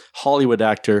famous Hollywood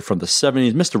actor from the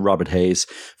 70s, Mr. Robert Hayes.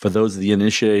 For those of the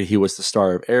initiated, he was the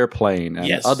star of Airplane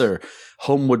and other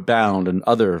Homeward Bound and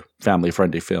other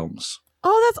family-friendly films.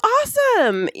 Oh, that's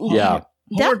awesome. Yeah.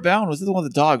 Homeward Bound was the one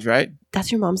with the dogs, right?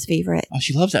 That's your mom's favorite. Oh,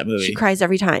 she loves that movie. She cries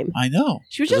every time. I know.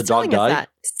 She was just telling us that.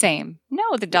 Same.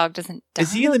 No, the dog doesn't die.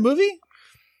 Is he in the movie?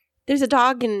 There's a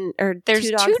dog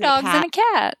there's 2 dogs and a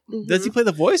cat. Mm-hmm. Does he play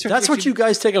the voice? Or that's what you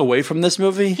guys take away from this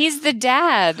movie? He's the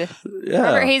dad. Yeah.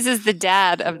 Robert Hayes is the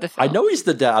dad of the film. I know he's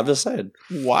the dad. I'm just saying.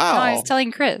 Wow. No, I was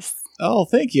telling Chris. Oh,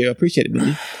 thank you. I appreciate it,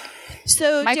 Mindy.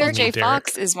 So Michael J.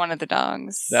 Fox is one of the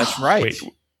dogs. That's right. Wait,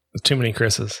 too many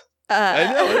Chris's. I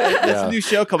know. That's a new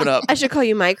show coming up. I should call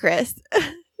you My Chris.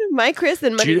 My Chris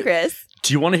and Money Chris.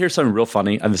 Do you want to hear something real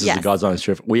funny? And this is Yes. the God's honest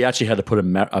truth. We actually had to put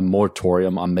a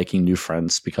moratorium on making new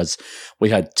friends because we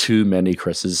had too many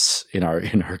Chris's in our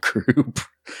group.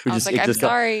 I was like, I'm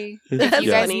sorry. If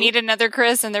you guys meet another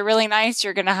Chris and they're really nice,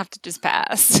 you're going to have to just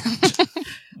pass.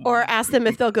 Or ask them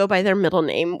if they'll go by their middle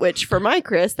name, which for my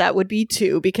Chris, that would be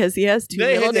 2 because he has 2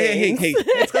 middle names. Hey,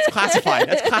 that's classified.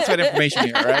 That's classified information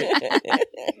here, all right?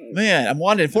 Man, I'm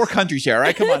wanted in 4 countries here, all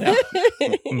right? Come on now.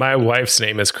 My wife's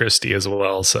name is Christy as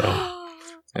well, so.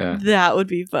 Yeah. That would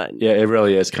be fun. Yeah, it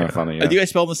really is kind of funny. Yeah. Do you guys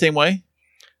spell them the same way?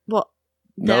 Well,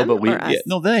 no, but we. Yeah,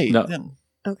 them.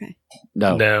 Okay.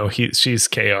 No, she's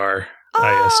KRISTY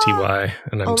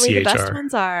and I'm only the best CHR.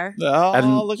 ones are.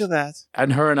 Oh, look at that.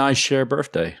 And her and I share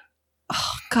birthday.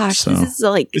 Oh gosh, So- this is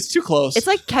like It's too close. it's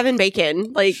like Kevin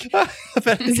Bacon, like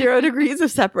 0 degrees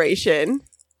of separation.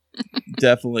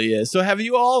 Definitely is. So have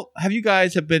you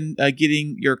guys been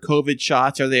getting your COVID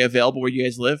shots? Are they available where you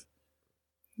guys live?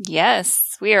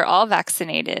 Yes, we are all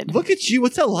vaccinated. Look at you.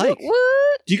 What's that like?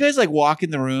 What? Do you guys like walk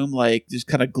in the room like just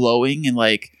kind of glowing and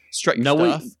like strut your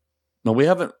stuff? We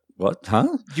haven't. What?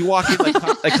 Huh? Do you walk in like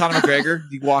Conor McGregor?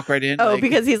 You walk right in? Oh, like,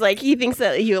 because he thinks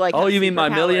that you like. Oh, have you mean my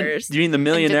million? superpowers. You mean the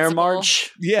millionaire Invincible.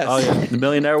 march? Yes. Oh, yeah. The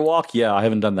millionaire walk? Yeah, I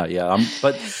haven't done that yet.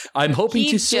 But I'm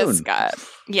hoping to soon.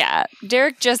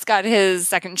 Derek just got his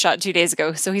second shot 2 days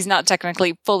ago, so he's not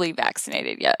technically fully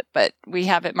vaccinated yet, but we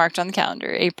have it marked on the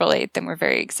calendar, April 8th, and we're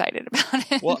very excited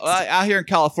about it. Well, out here in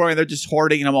California, they're just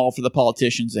hoarding them all for the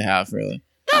politicians to have, really.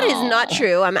 That is not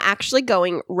true. I'm actually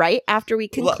going right after we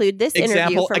conclude this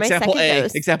interview for my second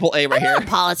dose. Example A right I'm here. not a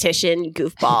politician, you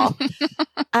goofball.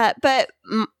 But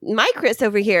my Chris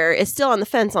over here is still on the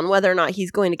fence on whether or not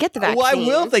he's going to get the vaccine. Well, I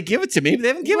will if they give it to me, but they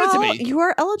haven't given it to me. You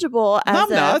are eligible as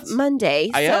of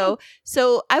Monday.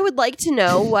 So I would like to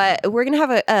know what we're going to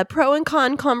have a pro and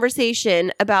con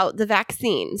conversation about the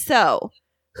vaccine. So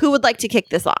who would like to kick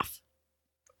this off?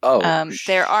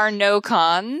 There are no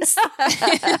cons.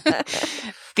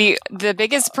 The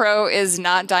biggest pro is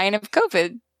not dying of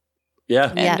COVID.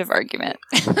 Yeah. End of argument.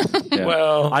 Yeah.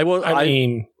 Well, I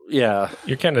mean, yeah,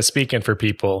 you're kind of speaking for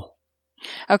people.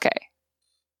 Okay.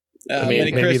 I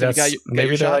mean, maybe they're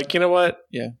like, you know what?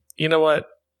 Yeah. You know what?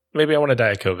 maybe I want to die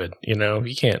of COVID.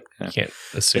 You can't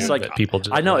assume that people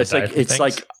just. I know it's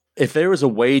like if there was a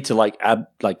way to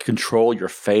control your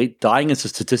fate, dying as a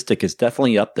statistic is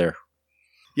definitely up there.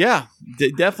 Yeah,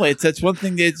 definitely. It's one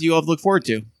thing that you have to look forward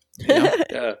to.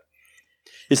 Yeah.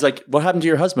 It's like, what happened to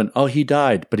your husband? Oh, he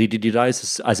died, but did he die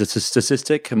as a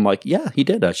statistic? I'm like, yeah, he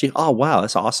did actually. Oh, wow,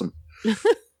 that's awesome.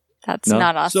 That's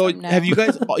not awesome. So, have you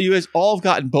guys all have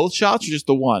gotten both shots or just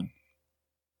the one?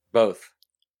 Both.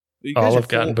 All have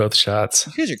gotten both shots.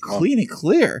 You guys are clean and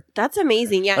clear. That's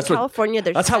amazing. Yeah, in California,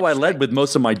 that's how I led with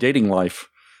most of my dating life.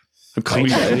 I'm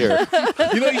clean and clear.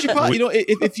 You should probably,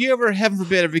 if you ever, heaven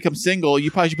forbid, ever become single,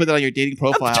 you probably should put that on your dating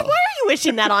profile. Why are you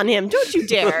wishing that on him? Don't you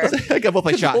dare. I got both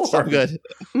my shots. I'm good.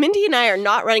 Mindy and I are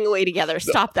not running away together.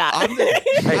 Stop that.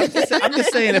 I'm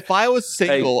just saying, if I was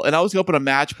single and I was going to open a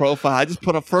match profile, I just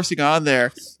put a first thing on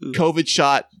there, COVID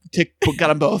shot, got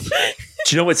them both.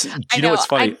 Do you know what's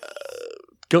funny?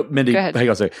 Go, Mindy, hang on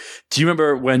a second. Do you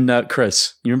remember when,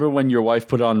 Chris, your wife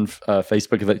put on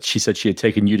Facebook that she said she had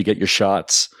taken you to get your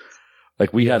shots?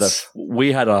 Like we had a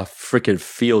freaking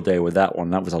field day with that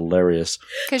one. That was hilarious.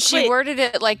 Because she worded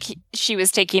it like she was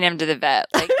taking him to the vet.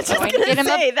 Like, going to get him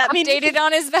updated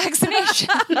on his vaccination.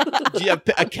 Do you have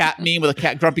a cat meme with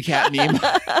a grumpy cat meme?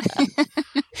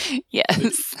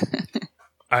 Yes.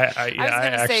 I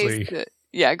actually...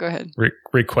 Yeah, go ahead.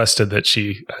 Requested that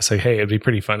I say, hey, it'd be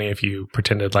pretty funny if you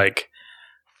pretended like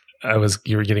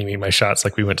you were getting me my shots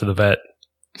like we went to the vet.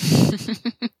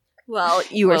 Well,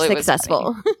 you were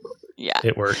successful. Yeah.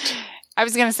 It worked. I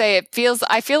was going to say,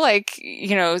 I feel like,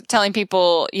 telling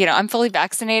people, I'm fully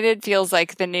vaccinated feels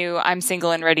like the new I'm single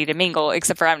and ready to mingle,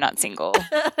 except for I'm not single.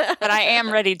 But I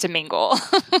am ready to mingle.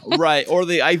 Right. Or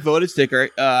the I voted sticker.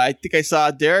 I think I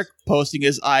saw Derek posting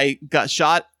his I got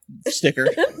shot sticker.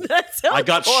 I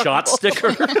got shot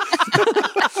sticker.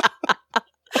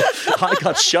 I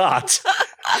got shot.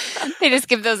 They just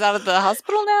give those out at the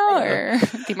hospital now or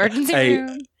the emergency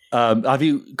room? Have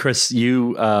you, Chris?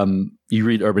 You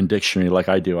read Urban Dictionary like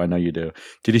I do. I know you do.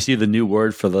 Did you see the new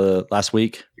word for the last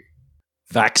week?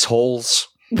 Vaxholes.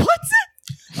 What?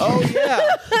 Oh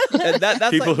yeah. And that's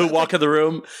people who walk in the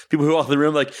room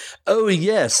like, oh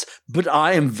yes, but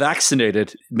I am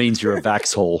vaccinated means you're a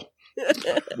vaxhole.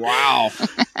 Wow.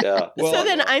 Yeah. Well, so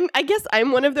then I guess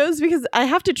I'm one of those because I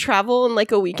have to travel in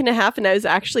like a week and a half, and I was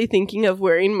actually thinking of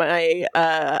wearing my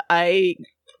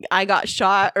I got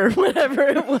shot or whatever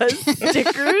it was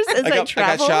stickers as I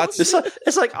travel. I got shots.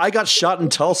 It's like I got shot in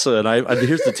Tulsa, and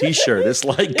here's the T-shirt. It's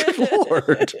like, good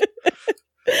Lord.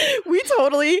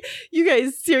 You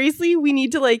guys, seriously, we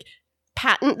need to like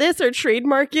patent this or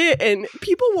trademark it, and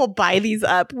people will buy these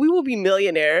up. We will be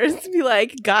millionaires. Be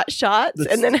like, got shots,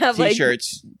 and then have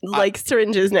T-shirts. like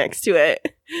syringes next to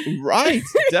it. Right,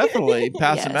 definitely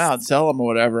pass them out, sell them or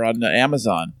whatever on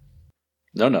Amazon.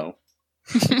 No.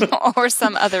 Or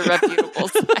some other reputable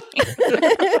site.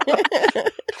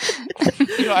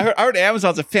 I heard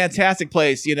Amazon's a fantastic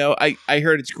place. I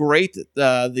heard it's great.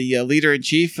 The leader in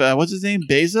chief, what's his name?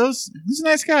 Bezos. He's a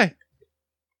nice guy.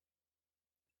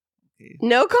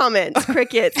 No comments.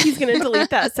 Crickets. He's going to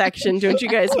delete that section. Don't you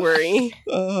guys worry.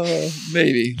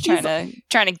 Maybe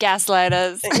trying to gaslight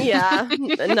us. Yeah,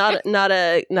 not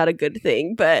a good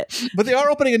thing. But they are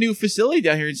opening a new facility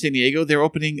down here in San Diego. They're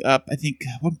opening up, I think,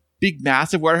 one big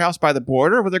massive warehouse by the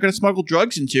border where they're going to smuggle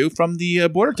drugs into from the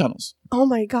border tunnels. Oh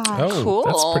my god! Oh, cool.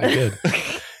 That's pretty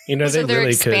good. So they they're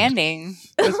really expanding.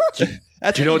 Do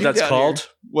you know what that's called?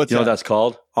 What that's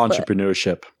called?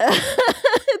 Entrepreneurship.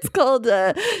 It's called,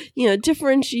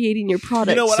 differentiating your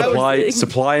product.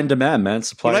 Supply and demand, man.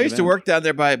 When I used to work down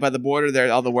there by the border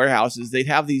there, all the warehouses, they'd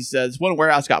have these, this one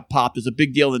warehouse got popped. It was a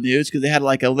big deal in the news because they had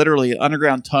like literally an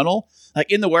underground tunnel. Like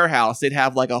in the warehouse, they'd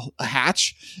have like a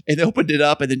hatch and they opened it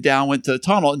up and then down went to the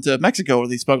tunnel into Mexico where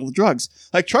they smuggled the drugs.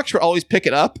 Like trucks were always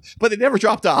picking up, but they never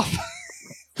dropped off.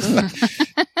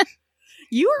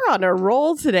 You are on a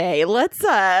roll today. Let's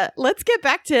get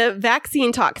back to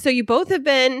vaccine talk. So you both have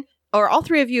been, or all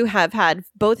three of you have had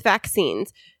both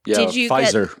vaccines. Yeah, Did you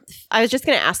Pfizer. I was just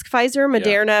going to ask Pfizer,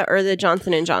 Moderna, or the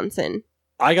Johnson & Johnson?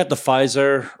 I got the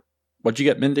Pfizer. What'd you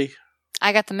get, Mindy?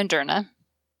 I got the Moderna.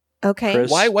 Okay.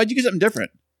 Chris? Why'd you get something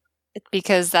different?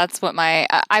 Because that's what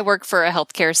I work for a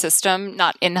healthcare system,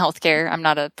 not in healthcare. I'm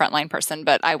not a frontline person,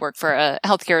 but I work for a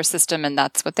healthcare system and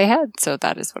that's what they had. So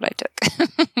that is what I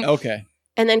took. Okay.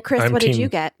 And then Chris, what did you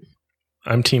get?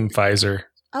 I'm team Pfizer.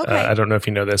 Okay. I don't know if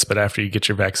you know this, but after you get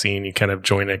your vaccine, you kind of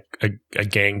join a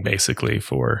gang basically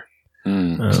for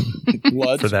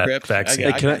blood for that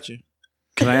vaccine.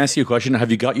 Can I ask you a question? Have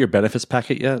you got your benefits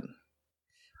packet yet?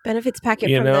 Benefits packet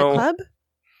from the club?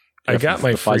 I got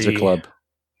my free Pfizer club.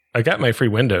 I got my free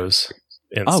Windows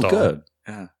installed. Oh, good.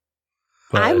 Yeah.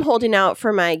 I'm holding out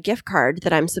for my gift card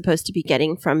that I'm supposed to be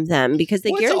getting from them because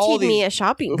they guaranteed me a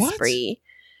shopping spree.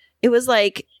 It was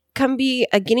like, come be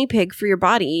a guinea pig for your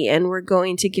body and we're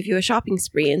going to give you a shopping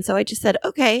spree. And so I just said,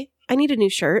 okay, I need a new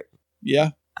shirt.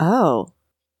 Yeah. Oh.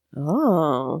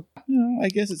 I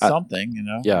guess it's something,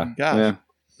 Yeah. Gosh. Yeah.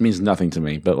 It means nothing to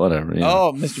me, but whatever.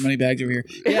 Oh, Mr. Moneybags over here.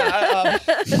 Yeah.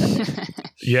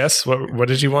 Yes. What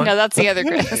did you want? No, that's the other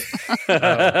Chris.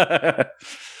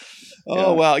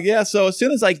 Well, yeah. So as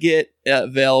soon as I get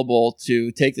available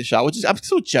to take the shot, I'm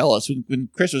so jealous when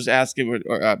Chris was asking,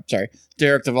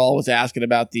 Derek Duvall was asking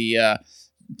about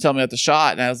tell me about the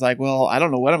shot, and I was like, well, I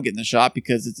don't know when I'm getting the shot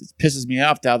because it pisses me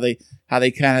off how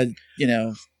they kind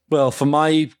of, Well, for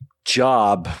my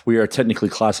job, we are technically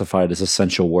classified as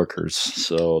essential workers,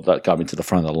 so that got me to the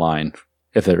front of the line.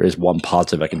 If there is one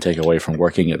positive I can take away from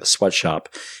working at the sweatshop,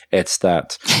 it's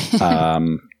that,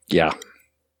 yeah.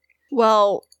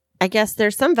 Well, I guess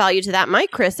there's some value to that. My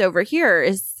Chris over here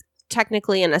is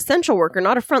technically an essential worker,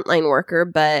 not a frontline worker,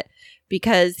 but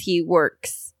because he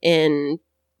works in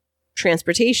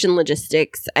transportation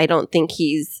logistics, I don't think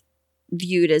he's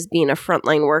viewed as being a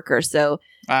frontline worker. So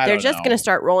they're just going to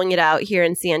start rolling it out here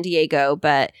in San Diego.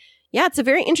 But yeah, it's a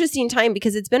very interesting time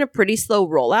because it's been a pretty slow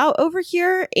rollout over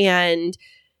here. And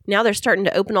now they're starting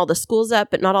to open all the schools up,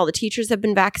 but not all the teachers have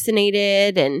been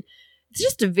vaccinated. And it's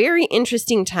just a very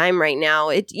interesting time right now.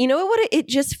 It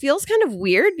just feels kind of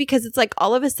weird because it's like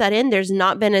all of a sudden there's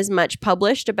not been as much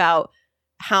published about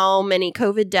how many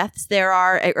COVID deaths there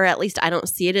are, or at least I don't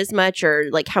see it as much, or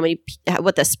like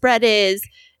what the spread is.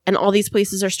 And all these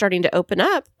places are starting to open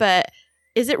up. But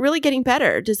is it really getting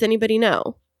better? Does anybody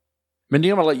know? Mindy,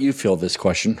 I'm going to let you field this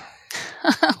question.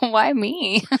 Why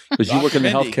me? Because you work in the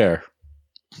healthcare.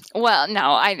 Well,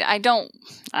 no, I don't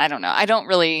know. I don't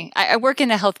really. I work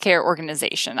in a healthcare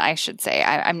organization, I should say.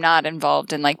 I'm not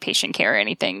involved in like patient care or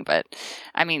anything. But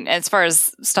I mean, as far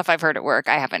as stuff I've heard at work,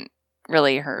 I haven't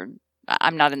really heard.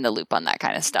 I'm not in the loop on that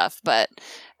kind of stuff. But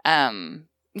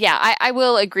yeah, I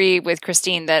will agree with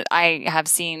Christine that I have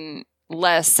seen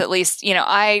less, at least,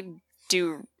 I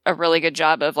do a really good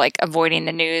job of like avoiding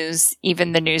the news,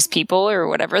 even the news people or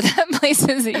whatever that place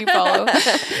is that you follow.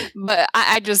 But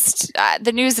I just,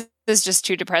 the news is just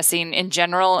too depressing in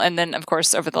general. And then of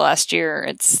course, over the last year,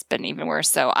 it's been even worse.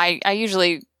 So I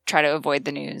usually try to avoid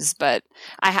the news, but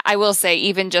I will say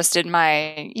even just in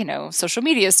my, social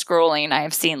media scrolling, I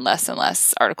have seen less and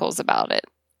less articles about it.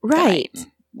 Right.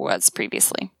 Was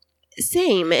previously.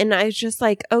 Same. And I was just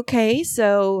like, okay,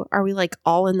 so are we like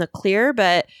all in the clear?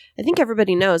 But I think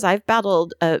everybody knows I've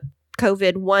battled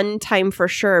COVID one time for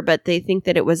sure, but they think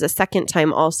that it was a second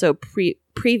time also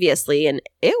previously, and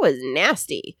it was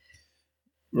nasty.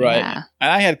 Right. Yeah.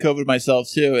 And I had COVID myself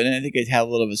too, and I think I had a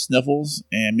little bit of sniffles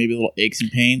and maybe a little aches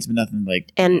and pains, but nothing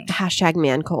like... And hashtag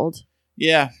man cold.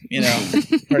 Yeah,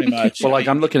 pretty much. Well, like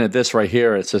I'm looking at this right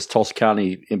here. It says Tulsa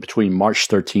County in between March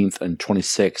 13th and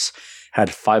 26th had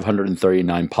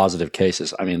 539 positive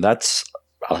cases. I mean, that's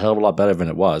a hell of a lot better than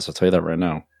it was. I'll tell you that right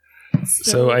now.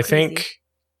 So I think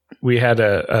we had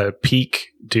a peak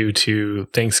due to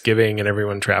Thanksgiving and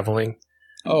everyone traveling.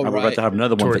 Oh, right. We're about to have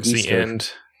another one towards for the Easter.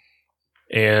 end.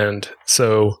 And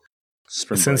so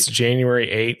Spring since break.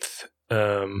 January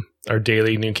 8th, our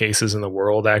daily new cases in the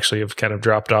world actually have kind of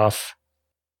dropped off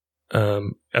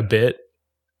a bit,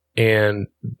 and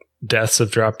deaths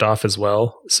have dropped off as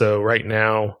well. So right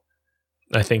now,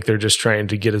 I think they're just trying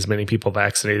to get as many people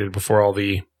vaccinated before all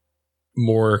the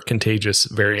more contagious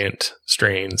variant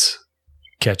strains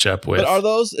catch up with. But are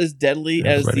those as deadly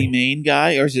as the main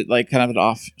guy, or is it like kind of an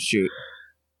offshoot?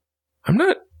 I'm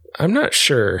not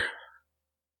sure.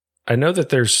 I know that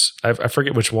there's, I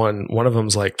forget which one. One of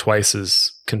them's like twice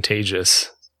as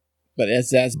contagious. But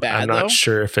it's as bad. I'm not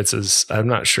sure if it's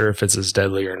as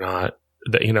deadly or not.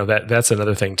 That's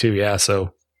another thing too. Yeah.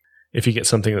 So if you get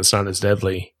something that's not as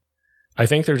deadly, I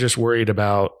think they're just worried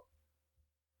about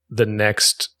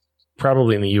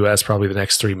probably in the US, probably the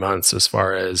next 3 months as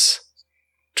far as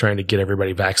trying to get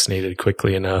everybody vaccinated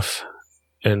quickly enough.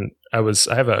 And I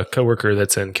have a coworker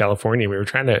that's in California. We were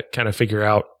trying to kind of figure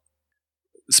out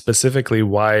specifically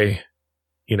why,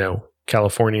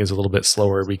 California is a little bit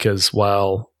slower, because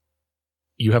while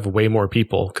you have way more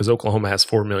people, because Oklahoma has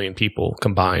 4 million people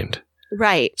combined.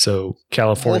 Right. So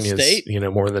California is,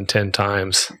 more than 10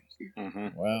 times. Mm-hmm.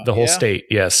 Wow. The whole state.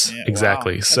 Yes, yeah,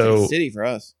 exactly. Wow. That's So like a city for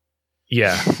us.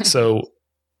 Yeah. So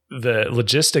the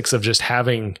logistics of just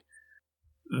having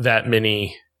that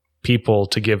many people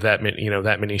to give that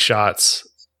many shots,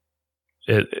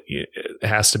 it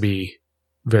has to be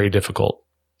very difficult.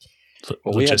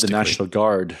 Well, we had the National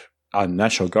Guard.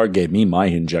 National Guard gave me my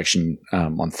injection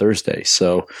on Thursday.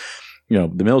 So,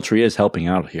 the military is helping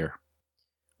out here.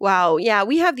 Wow. Yeah,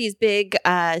 we have these big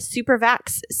super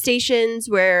vax stations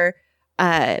where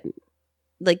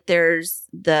there's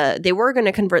they were going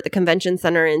to convert the convention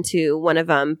center into one of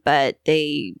them, but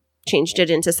they changed it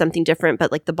into something different.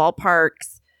 But like the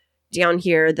ballparks down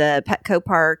here, the Petco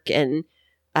Park, and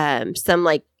some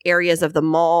like areas of the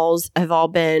malls have all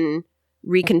been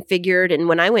reconfigured. And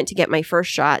when I went to get my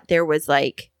first shot, there was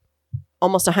like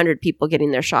almost 100 people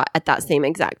getting their shot at that same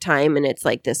exact time. And it's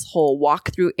like this whole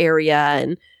walkthrough area,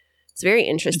 and it's very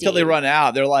interesting. Until they run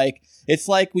out. They're like, it's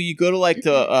like when you go to like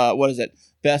the, what is it?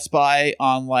 Best Buy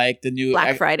on like the new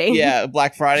Black Friday. Yeah,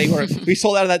 Black Friday, where we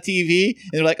sold out of that TV, and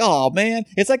they're like, "Oh man,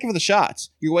 it's like for the shots.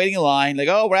 You're waiting in line, like,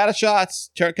 oh, we're out of shots.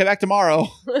 Come back tomorrow."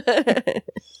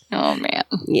 Oh man,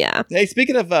 yeah. Hey,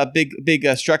 speaking of big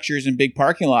structures and big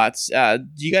parking lots, do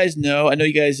you guys know? I know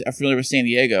you guys are familiar with San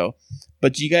Diego,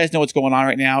 but do you guys know what's going on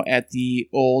right now at the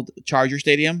old Charger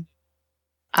Stadium?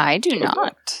 I do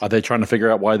not. Are they trying to figure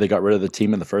out why they got rid of the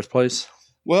team in the first place?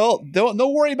 Well, don't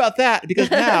worry about that,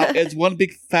 because now it's one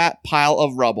big fat pile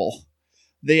of rubble.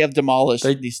 They have demolished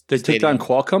these. They took down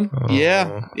Qualcomm?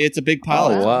 Yeah, it's a big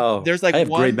pile. Oh, wow. There's like I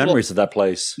have great memories of that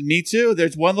place. Me too.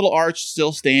 There's one little arch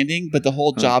still standing, but the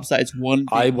whole job site's one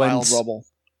big pile of rubble.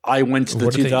 I went to the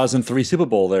 2003 Super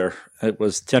Bowl there. It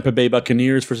was Tampa Bay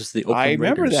Buccaneers versus the Oakland Raiders. I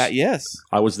remember that, yes.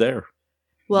 I was there.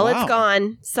 Well, It's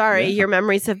gone. Sorry, your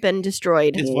memories have been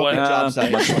destroyed. It's one big job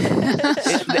site.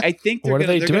 I think what are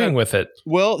they doing with it?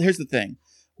 Well, here's the thing.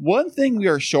 One thing we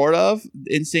are short of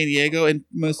in San Diego and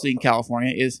mostly in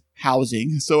California is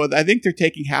housing. So I think they're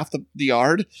taking half the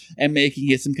yard and making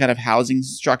it some kind of housing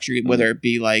structure, whether it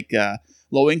be like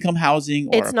low-income housing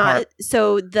or it's not.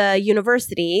 So the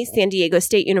university, San Diego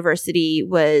State University,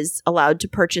 was allowed to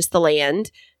purchase the land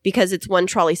because it's one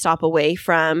trolley stop away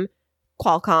from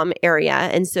Qualcomm area,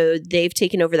 and so they've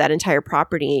taken over that entire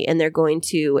property, and they're going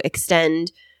to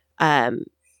extend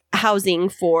housing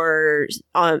for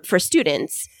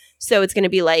students. So it's going to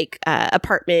be like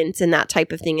apartments and that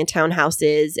type of thing, and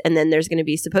townhouses, and then there's going to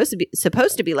be supposed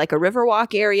to be like a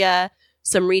Riverwalk area,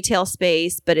 some retail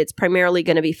space, but it's primarily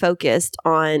going to be focused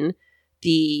on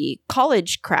the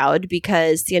college crowd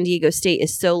because San Diego State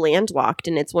is so landlocked,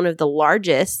 and it's one of the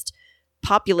largest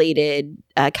populated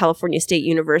California state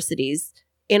universities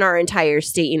in our entire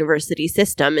state university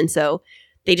system. And so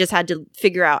they just had to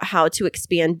figure out how to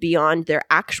expand beyond their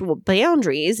actual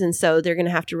boundaries. And so they're going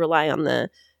to have to rely on the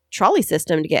trolley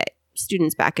system to get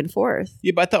students back and forth.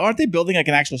 Yeah, but aren't they building like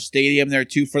an actual stadium there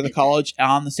too for the college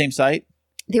on the same site?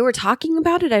 They were talking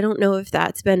about it. I don't know if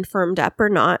that's been firmed up or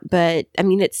not, but I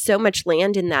mean, it's so much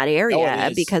land in that area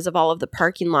because of all of the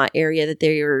parking lot area that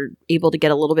they were able to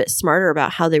get a little bit smarter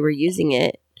about how they were using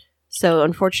it. So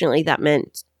unfortunately, that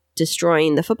meant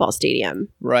destroying the football stadium.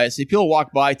 Right. So people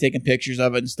walk by taking pictures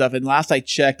of it and stuff. And last I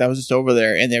checked, I was just over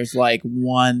there, and there's like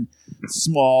one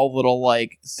small little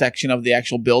like section of the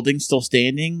actual building still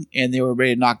standing, and they were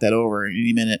ready to knock that over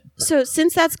any minute. So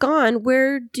since that's gone,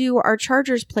 where do our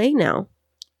Chargers play now?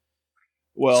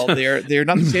 Well, they're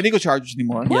not the San Diego Chargers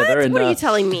anymore. What? Yeah, they're in, what are you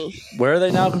telling me? Where are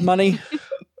they now, Money?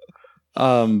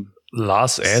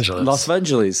 Los Angeles. Los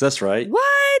Angeles, that's right.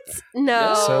 What?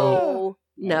 No.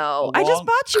 Yeah, no. I just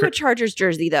bought you a Chargers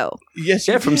jersey, though. Yes,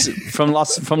 yeah, from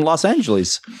Los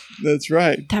Angeles. That's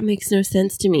right. That makes no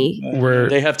sense to me.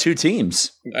 They have two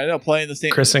teams. I know, playing the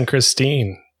same. Chris and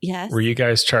Christine. Yes. Were you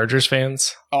guys Chargers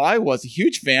fans? Oh, I was a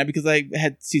huge fan because I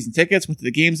had season tickets, went to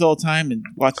the games all the time, and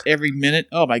watched every minute.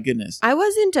 Oh, my goodness. I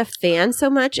wasn't a fan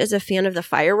so much as a fan of the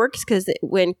fireworks because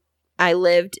when I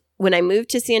moved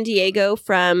to San Diego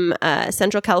from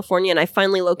Central California and I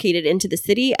finally located into the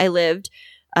city, I lived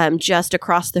just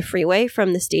across the freeway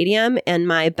from the stadium, and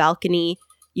my balcony,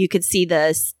 you could see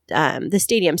the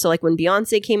stadium. So like when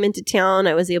Beyonce came into town,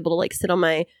 I was able to like sit on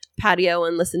my patio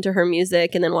and listen to her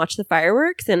music and then watch the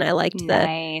fireworks, and I liked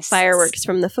the fireworks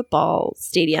from the football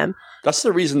stadium. That's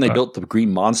the reason they built the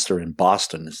Green Monster in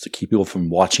Boston, is to keep people from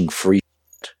watching free.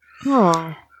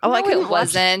 Oh, no, it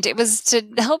wasn't. It was to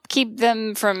help keep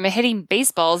them from hitting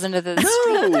baseballs into the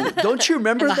No, don't you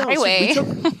remember the highway?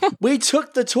 We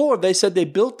took the tour. They said they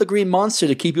built the Green Monster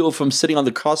to keep people from sitting on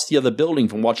the across the other building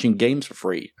from watching games for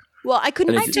free. Well, I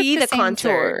couldn't see the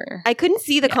concert. I couldn't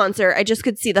see the concert. I just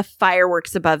could see the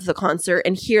fireworks above the concert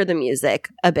and hear the music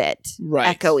a bit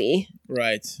echoey.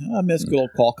 Right. I miss good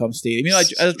old Qualcomm Stadium. You know,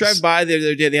 I was driving by there the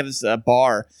other day. They have this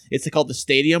bar. It's called the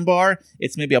Stadium Bar.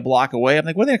 It's maybe a block away. I'm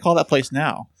like, what are they going to call that place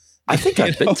now? I think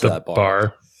I've been to that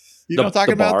bar. You know what I'm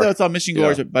talking about, though? It's on Mission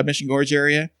Gorge, by Mission Gorge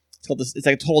area. It's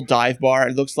like a total dive bar.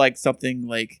 It looks like something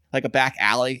like a back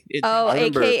alley.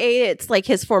 AKA it's like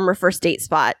his former first date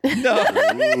spot. No.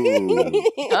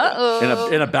 Uh-oh.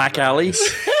 In a back alley.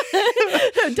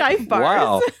 Dive bars.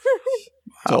 Wow.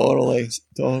 Totally.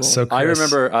 So I Chris,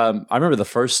 remember the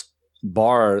first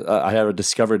bar I had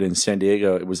discovered in San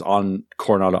Diego. It was on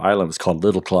Coronado Island. It was called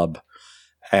Little Club,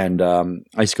 and I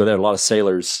used to go there. A lot of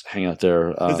sailors hang out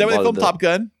there. Is that where they filmed Top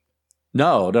Gun?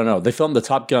 No. They filmed the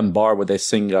Top Gun bar where they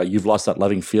sing "You've Lost That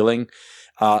Loving Feeling"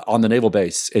 on the naval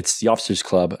base. It's the Officers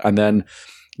Club, and then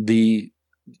the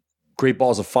Great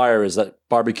Balls of Fire is that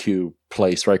barbecue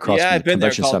place right across from the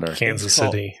convention center, Kansas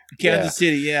City. Kansas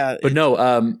City, yeah. But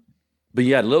no, but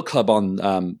yeah, Little Club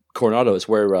on Coronado is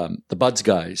where the Buds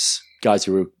guys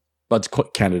who were Buds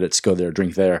candidates go there,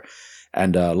 drink there,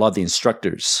 and a lot of the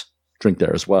instructors drink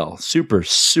there as well. Super,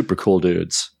 super cool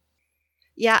dudes.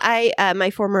 Yeah,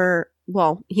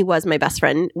 he was my best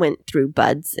friend, went through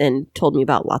Buds and told me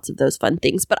about lots of those fun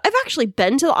things. But I've actually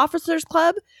been to the Officers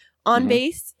Club on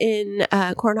base in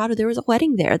Coronado. There was a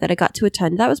wedding there that I got to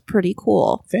attend. That was pretty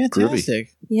cool. Fantastic. Groovy.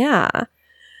 Yeah.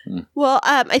 Well,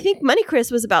 I think Money Chris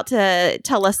was about to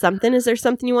tell us something. Is there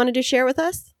something you wanted to share with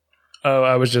us? Oh,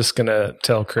 I was just going to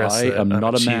tell Chris I am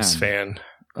not a Chiefs man. fan.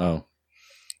 Oh.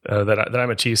 That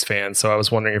I'm a Chiefs fan, so I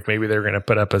was wondering if maybe they're going to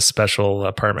put up a special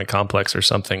apartment complex or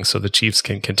something so the Chiefs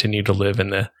can continue to live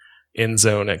in the end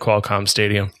zone at Qualcomm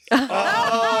Stadium.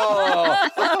 Oh,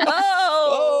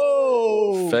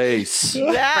 Face.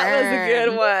 that was a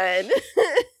good one.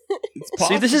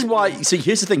 See, this is why. See,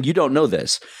 here's the thing. You don't know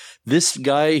this. This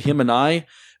guy, him and I,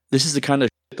 this is the kind of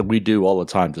shit that we do all the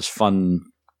time. Just fun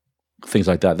things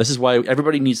like that. This is why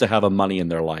everybody needs to have a money in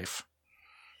their life.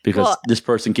 Because this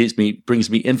person brings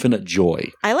me infinite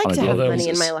joy. I like to have money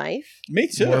basis. in my life. Me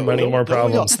too. More money, more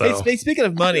problems, though. Speaking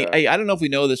of money, I don't know if we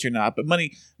know this or not, but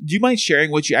money. Do you mind sharing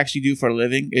what you actually do for a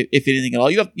living, if anything at all?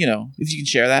 If you can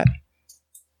share that.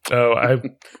 Oh,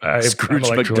 I'm an Scrooge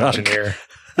electrical McDuck. engineer.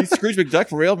 He's Scrooge McDuck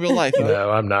for real life.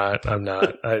 No, I'm not. I'm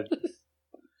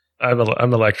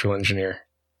an electrical engineer.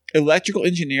 Electrical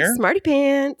engineer. Smarty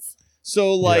pants.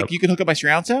 So, you can hook up my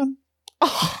surround sound.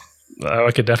 Oh,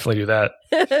 I could definitely do that.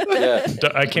 Yeah.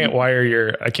 I can't wire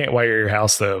your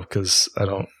house though, because I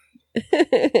don't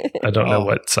know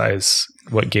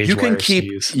what gauge wires to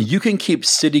use. You can keep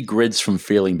city grids from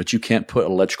failing, but you can't put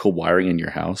electrical wiring in your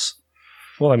house.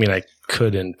 Well, I mean, I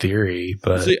could in theory,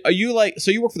 but So you work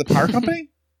for the power company?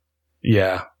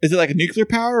 yeah. Is it like a nuclear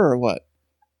power or what?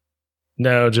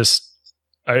 No, just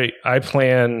I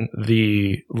plan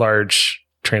the large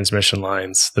transmission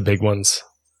lines, the big ones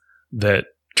that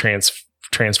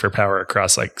transfer power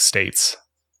across states.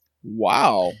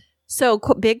 Wow. So,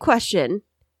 big question.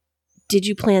 Did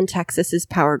you plan Texas's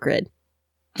power grid?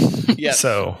 Yes.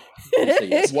 So Please say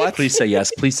yes. What? Please say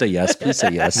yes. Please say yes. Please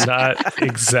say yes. not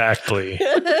exactly.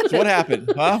 So what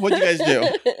happened? Huh? What'd you guys do?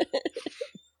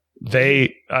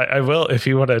 I will, if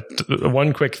you want to,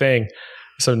 one quick thing.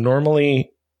 So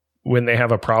normally when they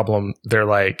have a problem, they're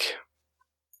like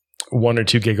 1 or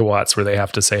 2 gigawatts where they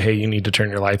have to say, hey, you need to turn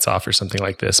your lights off or something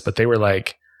like this. But they were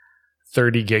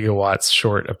 30 gigawatts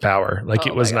short of power.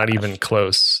 It was not even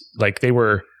close.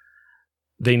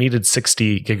 They needed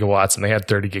 60 gigawatts and they had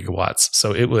 30 gigawatts.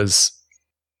 So it was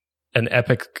an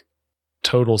epic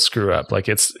total screw up.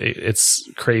 It's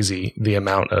crazy the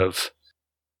amount of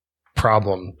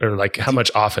problem or how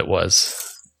much off it was.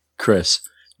 Chris,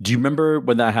 do you remember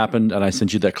when that happened and I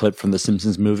sent you that clip from the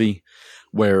Simpsons movie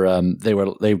where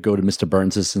they go to Mr.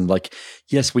 Burns and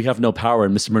yes, we have no power,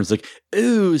 and Mr. Burns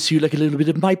ooh, so you like a little bit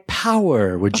of my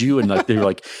power, would you? And they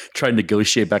were trying to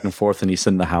negotiate back and forth, and he's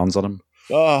sending the hounds on him.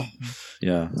 Oh,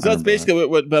 yeah. So that's basically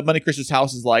what Money Chris's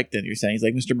house is like. Then you're saying he's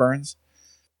like Mr. Burns.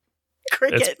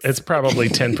 Crickets. It's probably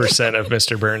 10% of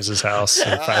Mr. Burns' house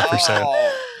and 5%.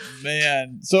 Oh,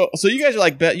 man. So you guys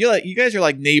are you guys are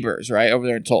like neighbors, right, over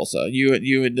there in Tulsa. You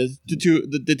and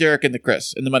the Derek and the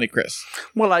Chris and the Money Chris.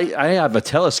 Well, I have a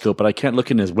telescope, but I can't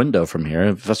look in his window from here.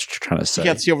 If that's what you're trying to say. You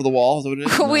can't see over the wall. Is that what it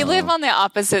is? We live on the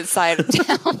opposite side of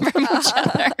town from each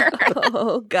other.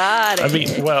 Oh, God. I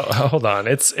mean, well, hold on.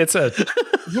 It's a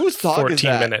Whose dog is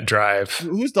that? 14-minute drive.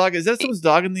 Whose dog is that? Someone's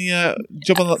dog in the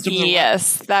jump on the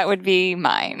Yes, that would be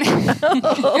mine.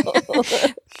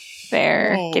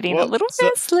 They're getting a little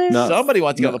restless. No. Somebody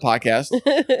wants to get on the podcast.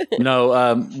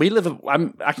 No, we live.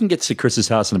 I can get to Chris's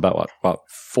house in about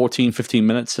 14, 15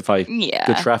 minutes if I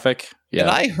good traffic. Yeah,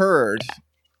 And I heard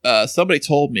somebody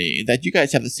told me that you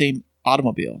guys have the same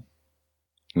automobile.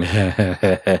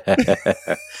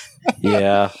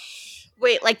 Yeah.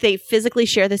 Wait, they physically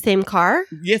share the same car?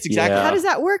 Yes, exactly. Yeah. How does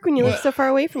that work when you live so far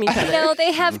away from each other? No,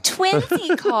 they have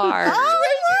twinsy cars. Oh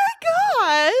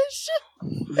my gosh!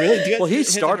 Really? Well, he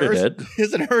started it.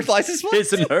 His and hers license plate?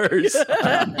 His and hers.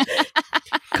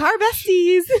 Car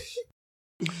besties.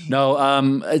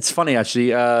 No, it's funny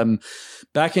actually.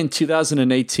 Back in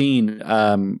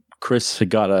 2018, Chris had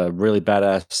got a really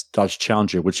badass Dodge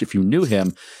Challenger, which if you knew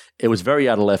him, it was very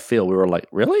out of left field. We were like,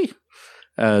 really?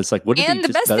 It's like, what did and the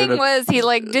best thing was he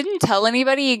didn't tell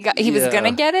anybody he was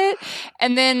gonna get it,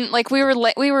 and then we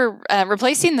were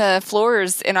replacing the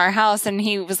floors in our house, and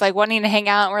he was wanting to hang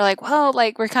out, and we're like, well,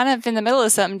 we're kind of in the middle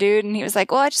of something, dude, and he was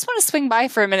like, well, I just want to swing by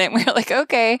for a minute. And we were like,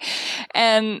 okay,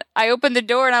 and I opened the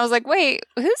door and I was like, wait,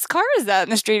 whose car is that in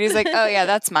the street? He's like, oh yeah,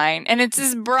 that's mine, and it's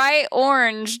this bright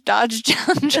orange Dodge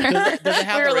Challenger. Does it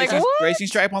have the racing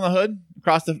stripe on the hood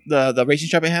across the racing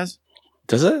stripe it has?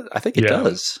 Does it? I think it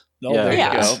does. Oh, there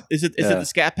you go. Is it the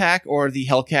Scat Pack or the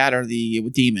Hellcat or the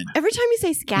Demon? Every time you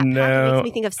say Scat Pack, it makes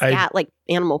me think of scat, like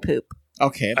animal poop.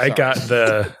 Okay, I got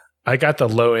the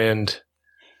low end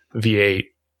V8,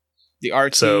 the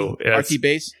RT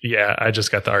base. Yeah, I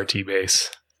just got the RT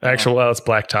base. Actually, well, it's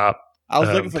black top. I was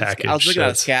looking at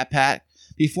a Scat Pack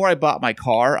before I bought my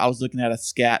car. I was looking at a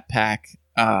Scat Pack,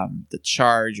 the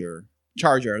Charger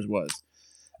as was.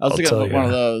 I was looking at one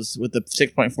of those with the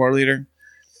 6.4 liter.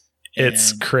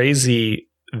 It's crazy.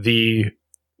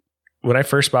 When I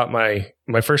first bought my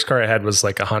first car I had was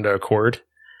a Honda Accord.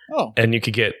 Oh. And you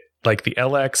could get the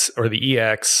LX or the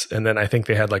EX, and then I think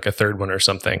they had a third one or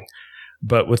something.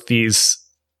 But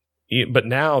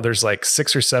now there's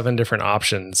 6 or 7 different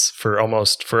options for a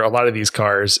lot of these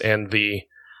cars, and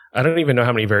I don't even know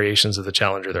how many variations of the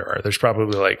Challenger there are. There's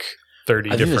probably 30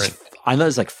 different. I know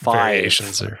there's 5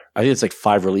 variations. I think it's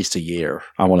 5 released a year.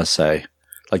 I want to say.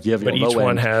 You have your low each end.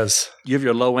 One has. You have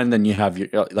your low end, then you have your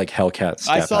Hellcat.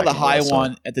 I saw the high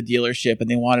one at the dealership, and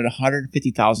they wanted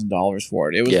 $150,000 for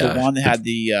it. It was the one that had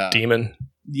the Demon.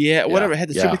 Yeah, whatever. It had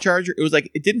the supercharger. It was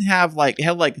it didn't have it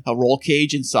had a roll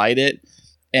cage inside it,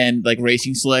 and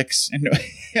racing slicks and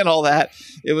and all that.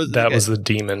 It was was the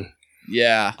Demon.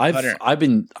 Yeah, I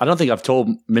don't think I've told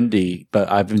Mindy,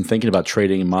 but I've been thinking about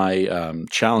trading my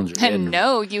Challenger.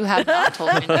 No, you have not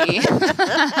told Mindy. So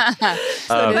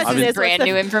this is brand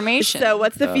new information. So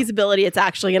what's the feasibility it's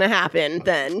actually going to happen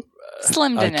then?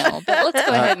 Slim to nil, but let's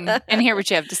go ahead and hear what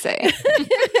you have to say.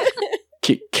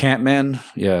 Campman,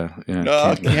 yeah.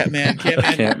 Campman,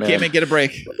 get a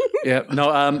break. Yeah, no,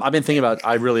 I've been thinking about.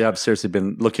 I really have seriously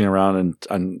been looking around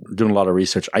and doing a lot of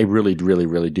research. I really, really,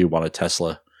 really do want a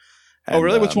Tesla. And, oh,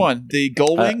 really? Which one? The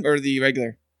Goldwing or the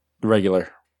regular? Regular.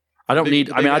 I don't need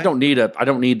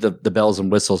the bells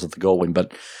and whistles of the Goldwing,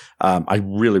 but I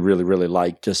really, really, really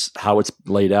like just how it's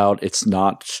laid out. It's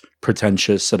not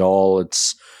pretentious at all.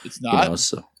 It's not.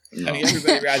 I mean,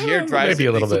 everybody around here drives maybe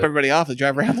a little bit. Everybody off to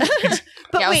drive around.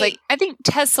 But I was I think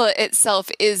Tesla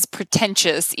itself is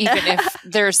pretentious, even if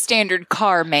their standard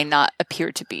car may not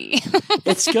appear to be.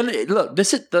 It's gonna look.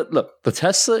 The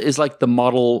Tesla is the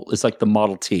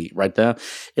Model T right there.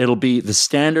 It'll be the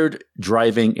standard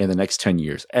driving in the next 10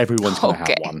 years. Everyone's gonna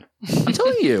have one. I'm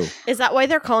telling you. Is that why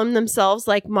they're calling themselves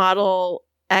Model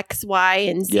X, Y,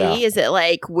 and Z? Yeah. Is it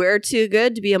we're too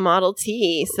good to be a Model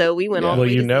T, so we went all the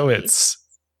way to Z?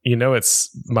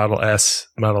 It's Model S,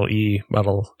 Model E,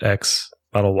 Model X,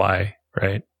 Model Y,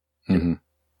 right? Mm-hmm.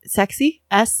 Sexy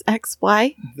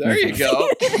SXY. There you go.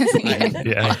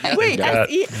 Yeah. Wait, I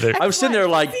was sitting there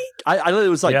I literally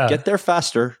was get there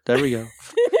faster. There we go.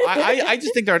 I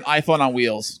just think they're an iPhone on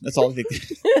wheels. That's all I think.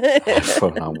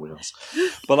 iPhone on wheels.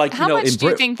 But how much do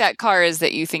you think that car is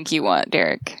that you think you want,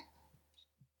 Derek?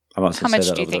 I'm not going to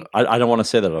say that over I don't want to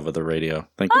say that over the radio.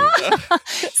 Thank you.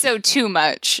 So too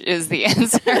much is the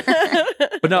answer.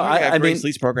 But no, I mean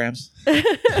lease programs.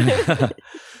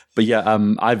 But yeah,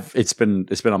 it's been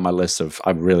on my list of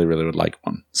I really, really would like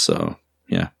one. So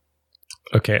yeah.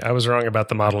 Okay, I was wrong about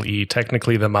the Model E.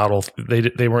 Technically, the Model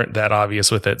they weren't that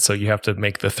obvious with it, so you have to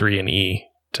make the 3 an E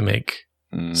to make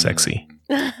sexy.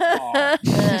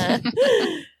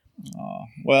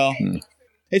 Well,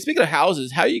 hey, speaking of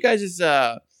houses, how are you guys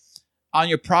on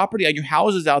your property, on your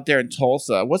houses out there in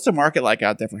Tulsa? What's the market like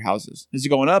out there for houses? Is it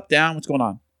going up, down? What's going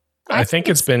on? I think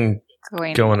it's been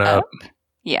going up.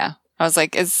 Yeah. I was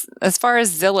as far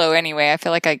as Zillow anyway, I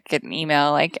feel like I get an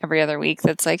email every other week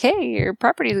that's hey, your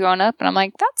property's going up. And I'm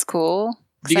like, that's cool.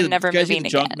 I'm never moving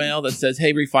again. Junk mail that says,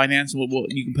 hey, refinance,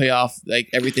 you can pay off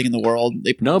everything in the world.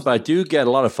 No, but I do get a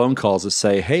lot of phone calls that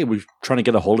say, hey, we're trying to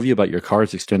get a hold of you about your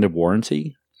car's extended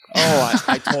warranty. Oh,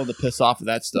 I told him to piss off of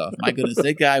that stuff. My goodness,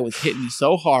 that guy was hitting me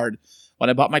so hard when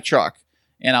I bought my truck.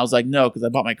 And I was like, no, because I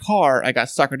bought my car. I got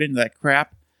suckered into that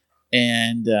crap.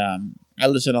 And I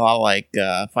listen to a lot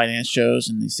of finance shows,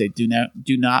 and they say, do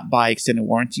not buy extended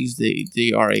warranties.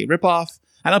 They are a ripoff.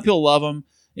 I know people love them.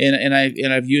 and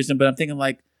I've used them, but I'm thinking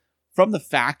like from the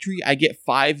factory, I get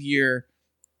 5-year,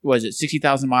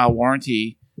 60,000 mile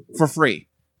warranty for free.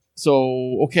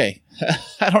 So okay,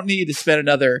 I don't need to spend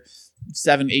another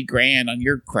 $7-8 grand on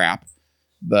your crap,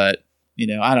 but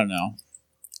I don't know.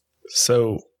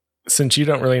 So since you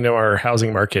don't really know our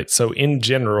housing market, so in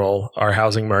general, our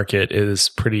housing market is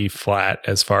pretty flat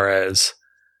as far as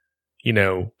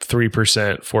 3%,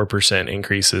 4%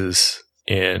 increases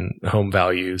in home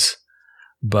values.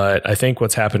 But I think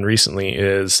what's happened recently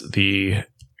is the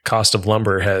cost of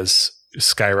lumber has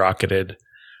skyrocketed.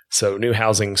 So new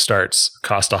housing starts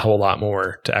cost a whole lot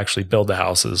more to actually build the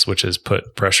houses, which has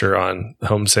put pressure on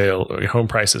home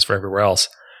prices for everywhere else.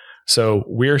 So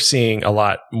we're seeing a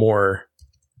lot more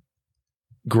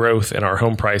growth in our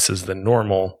home prices than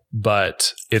normal,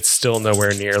 but it's still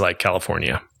nowhere near like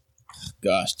California.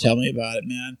 Gosh, tell me about it,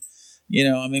 man.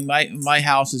 My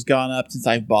house has gone up since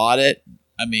I bought it.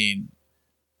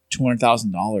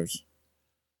 $200,000.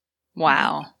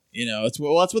 Wow. That's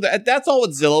all what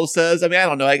Zillow says. I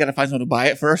don't know. I got to find someone to buy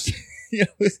it first. I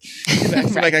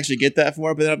can actually get that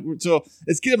for. But so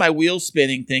it's getting my wheels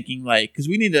spinning, thinking because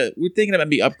we're thinking about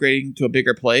maybe upgrading to a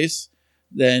bigger place.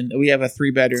 Then we have a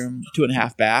 3-bedroom,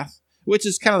 2.5 bath, which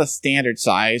is kind of the standard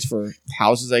size for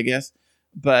houses, I guess.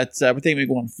 But we're thinking maybe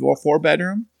going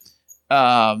 4-bedroom,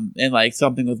 and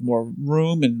something with more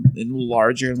room and a little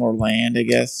larger and more land, I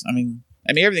guess.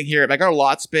 Everything here, like our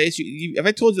lot space. If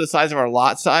I told you the size of our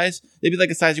lot size, it'd be like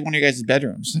the size of one of your guys'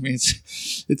 bedrooms.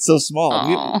 It's so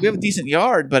small. We have a decent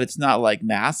yard, but it's not like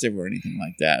massive or anything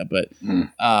like that. But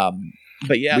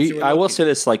yeah, I will say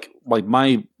this: like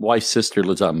my wife's sister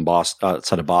lives out in Boston,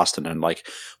 outside of Boston, and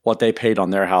what they paid on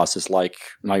their house is not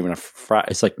even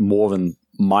it's more than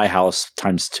my house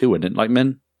times 2, isn't it? Like,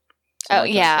 Min? Oh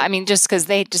yeah, just because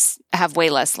they just have way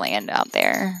less land out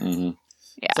there. Mm-hmm.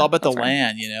 Yeah, it's all about the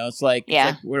land, It's like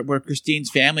where Christine's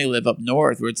family live up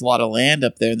north, where it's a lot of land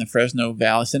up there in the Fresno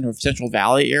Valley, Central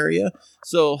Valley area.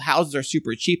 So houses are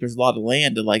super cheap. There's a lot of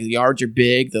land. The yards are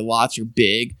big, the lots are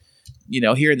big.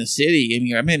 Here in the city,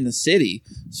 I'm in the city,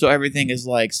 so everything is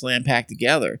slam packed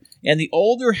together. And the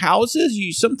older houses,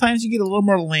 sometimes you get a little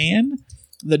more land.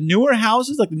 The newer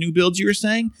houses, like the new builds you were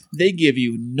saying, they give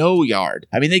you no yard.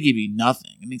 They give you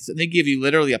nothing. They give you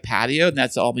literally a patio, and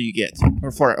that's all you get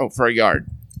for a yard.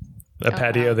 A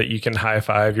patio that you can high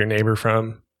five your neighbor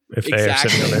from if they are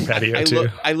sitting on their patio too.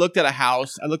 I looked at a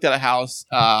house. When I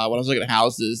was looking at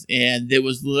houses, and it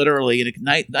was literally in a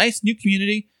nice new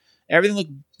community. Everything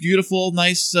looked beautiful,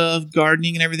 nice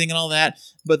gardening and everything and all that.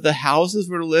 But the houses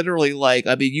were literally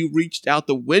you reached out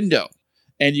the window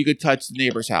and you could touch the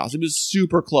neighbor's house. It was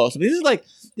super close. This is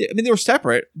they were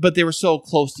separate, but they were so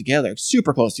close together,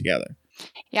 super close together.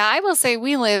 Yeah, I will say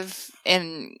we live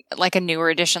in a newer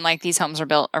edition. These homes were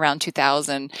built around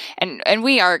 2000, and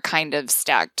we are kind of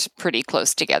stacked pretty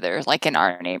close together, in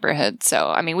our neighborhood.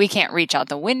 So, we can't reach out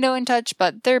the window and touch,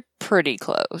 but they're pretty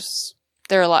close.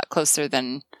 They're a lot closer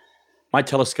than my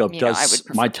telescope does.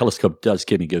 My telescope does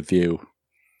give me good view.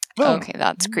 Okay,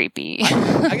 that's creepy.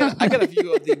 I got a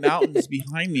view of the mountains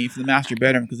behind me for the master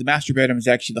bedroom, because the master bedroom is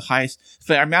actually the highest.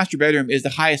 Our master bedroom is the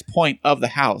highest point of the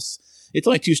house. It's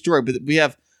only 2-story, but we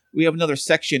have another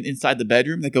section inside the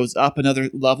bedroom that goes up another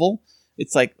level.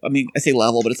 It's I say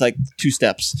level, but it's 2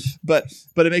 steps. But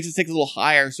it makes it take a little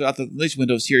higher. So out the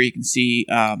windows here, you can see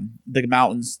the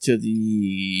mountains to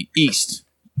the east.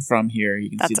 From here,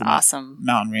 you can see the awesome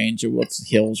mountain range, or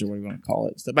hills, or what you want to call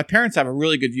it. So my parents have a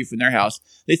really good view from their house.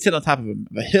 They sit on top of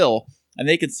a hill, and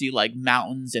they can see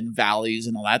mountains and valleys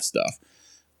and all that stuff.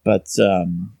 But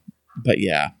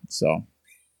yeah, so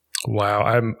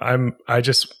wow, I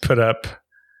just put up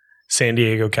San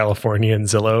Diego, California, and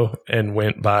Zillow, and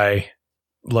went by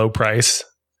low price,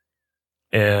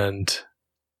 and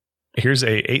here's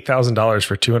 $8,000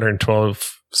 for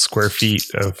 212 square feet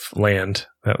of land.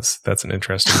 That's an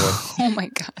interesting one. Oh my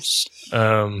gosh.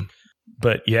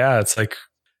 But yeah, it's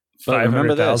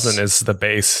 500,000 is the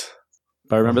base.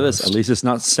 But remember this, at least it's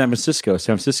not San Francisco.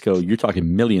 San Francisco, you're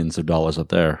talking millions of dollars up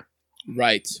there.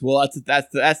 Right. Well,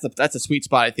 that's a sweet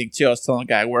spot, I think, too. I was telling a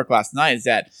guy at work last night is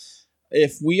that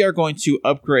if we are going to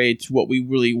upgrade to what we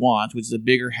really want, which is a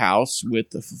bigger house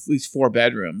with at least 4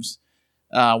 bedrooms,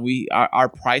 our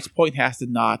price point has to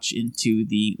notch into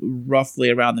the roughly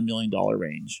around the $1 million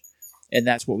range, and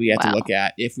that's what we have to look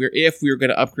at if we're going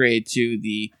to upgrade to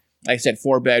the, like I said,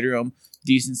 4-bedroom,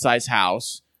 decent sized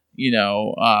house,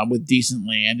 with decent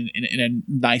land in a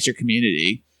nicer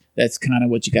community. That's kind of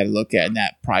what you got to look at in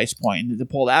that price point. And to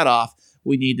pull that off,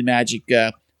 we need the magic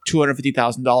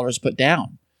 $250,000 put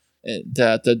down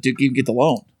to even get the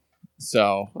loan.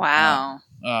 So wow.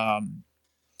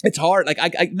 it's hard. Like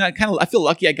I feel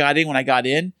lucky I got in when I got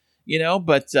in,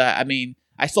 but I mean,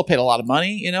 I still paid a lot of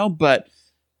money, but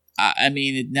I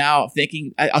mean, now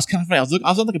thinking, I was kind of funny. I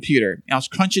was on the computer and I was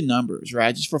crunching numbers,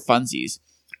 right? Just for funsies.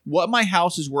 What my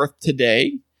house is worth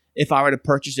today, if I were to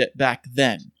purchase it back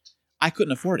then, I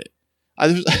couldn't afford it.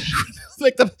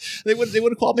 They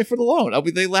wouldn't call me for the loan.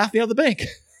 They laughed me out of the bank.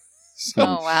 So,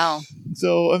 oh, wow.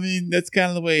 So, I mean, that's kind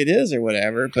of the way it is or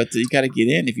whatever, but you got to get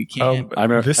in if you can. I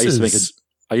remember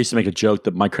I used to make a joke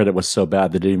that my credit was so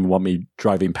bad they didn't even want me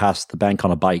driving past the bank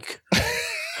on a bike.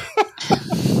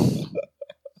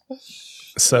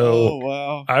 So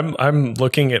wow. I'm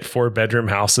looking at 4-bedroom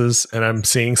houses, and I'm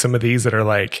seeing some of these that are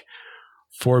like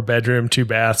 4-bedroom, 2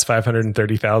 baths,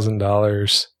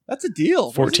 $530,000. That's a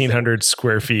deal. 1,400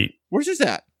 square feet. Where's this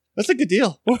at? That's a good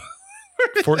deal.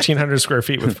 1,400 square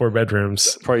feet with 4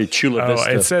 bedrooms. Probably Chula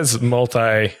Vista. It says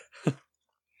multi.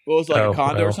 What was it, like a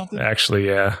condo or something? Actually,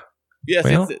 yeah. Yes,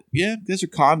 those are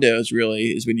condos.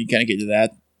 Really, is when you kind of get to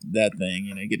that thing.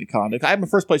 You get a condo. My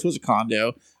first place was a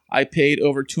condo. I paid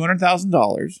over $200,000,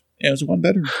 and it was a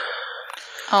 1-bedroom.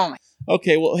 Oh my.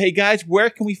 Okay, well, hey guys, where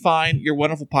can we find your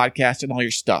wonderful podcast and all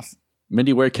your stuff?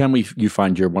 Mindy, where can you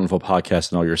find your wonderful podcast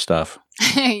and all your stuff?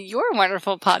 Your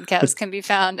wonderful podcast can be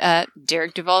found at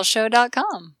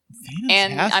DerekDuvallShow.com. Fantastic.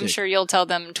 And I'm sure you'll tell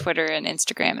them Twitter and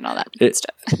Instagram and all that good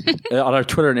stuff. On our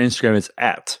Twitter and Instagram, it's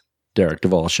at Derek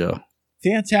Duvall Show.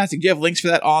 Fantastic. Do you have links for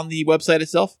that on the website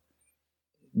itself?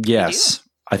 Yes,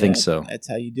 I think so. That's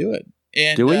how you do it.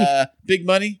 And do we? Big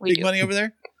money? We do. Money over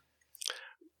there?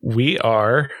 We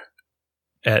are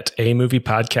at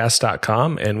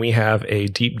amoviepodcast.com, and we have a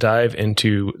deep dive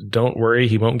into Don't Worry,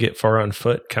 He Won't Get Far on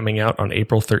Foot coming out on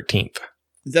April 13th.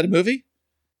 Is that a movie?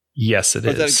 Yes, it is.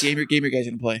 Or is that a game your guys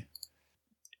going to play?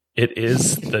 It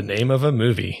is the name of a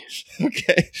movie.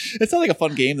 Okay. It sounds like a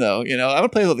fun game, though. I'm going to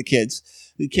play with the kids.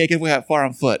 You can't get far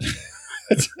on foot.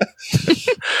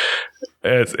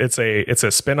 It's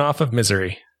a spin-off of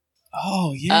Misery.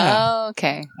 Oh, yeah. Oh,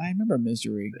 okay. I remember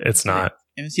Misery. It's not.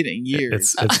 I haven't seen it in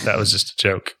years. That was just a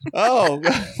joke. Oh,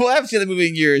 well, I haven't seen the movie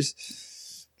in years.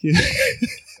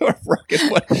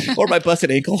 or my busted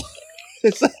ankle.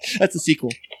 That's a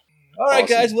sequel. All right,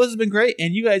 awesome. Guys. Well, this has been great.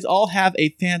 And you guys all have a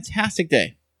fantastic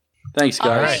day. Thanks, guys.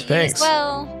 All right, thanks.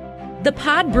 Well. The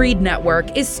Podbreed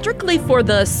Network is strictly for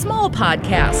the small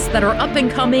podcasts that are up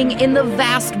and coming in the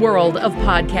vast world of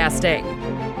podcasting.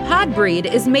 Podbreed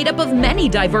is made up of many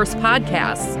diverse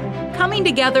podcasts coming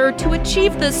together to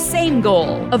achieve the same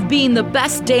goal of being the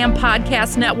best damn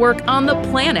podcast network on the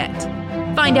planet.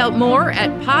 Find out more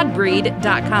at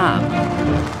podbreed.com.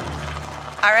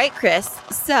 All right, Chris.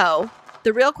 So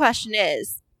the real question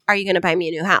is, are you going to buy me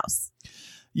a new house?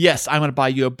 Yes, I'm going to buy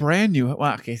you a brand new.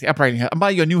 Well, okay, I'm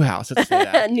buying you a new house. Let's say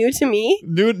that. New to me.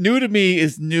 New to me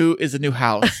is a new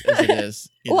house as it is.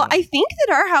 Well, I think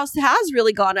that our house has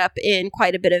really gone up in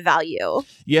quite a bit of value.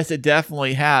 Yes, it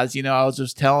definitely has. I was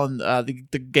just telling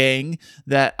the gang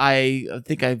that I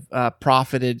think I've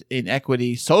profited in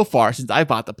equity so far since I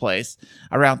bought the place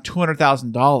around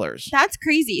 $200,000. That's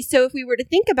crazy. So if we were to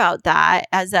think about that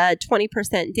as a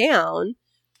 20% down,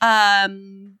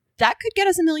 that could get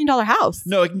us $1 million house.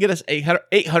 No, it can get us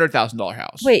 $800,000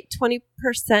 house. Wait, 20%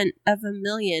 of $1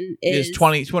 million is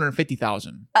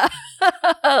 $250,000.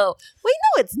 Oh, wait,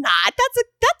 no, it's not.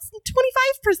 That's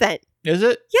 25%. Is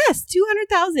it? Yes,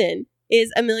 $200,000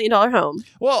 is $1 million home.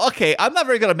 Well, okay, I'm not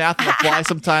very good at math on the fly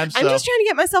sometimes. I'm just trying to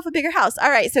get myself a bigger house.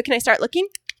 All right, so can I start looking?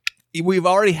 We've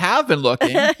already been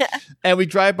looking, and we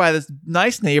drive by this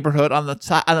nice neighborhood on the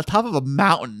top of a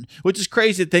mountain, which is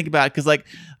crazy to think about because, like,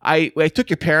 I took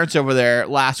your parents over there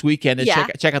last weekend to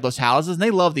check out those houses, and they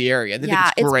love the area. They think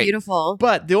it's great. It's beautiful.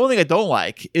 But the only thing I don't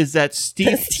like is that steep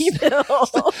hill.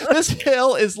 This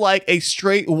hill is like a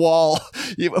straight wall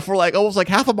for like almost like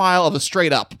half a mile of a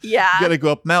straight up. Yeah, you got to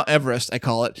go up Mount Everest, I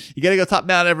call it. You got to go top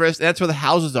Mount Everest, and that's where the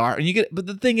houses are. And but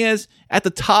the thing is, at the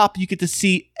top, you get to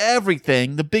see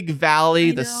everything: the big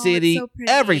valley, the city,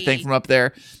 everything from up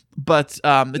there. But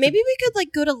maybe we could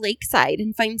like go to Lakeside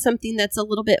and find something that's a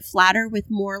little bit flatter with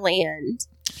more land.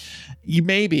 You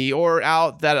maybe, or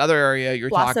out that other area you're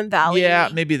talking. Blossom Valley. Yeah,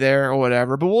 maybe there or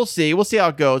whatever. But we'll see. We'll see how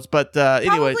it goes. But anyway,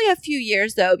 probably a few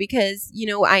years though, because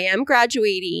I am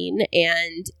graduating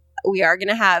and we are going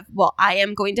to have. Well, I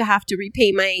am going to have to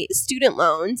repay my student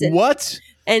loans. And what?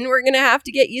 And we're going to have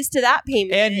to get used to that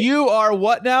payment. And you are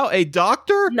what now? A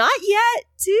doctor? Not yet.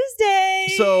 Tuesday.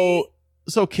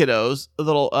 So kiddos, a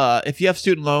little. If you have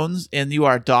student loans and you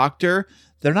are a doctor,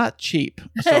 they're not cheap.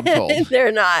 So I'm told.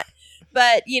 They're not.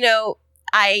 But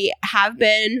I have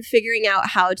been figuring out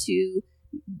how to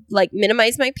like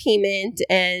minimize my payment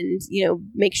and,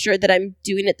 make sure that I'm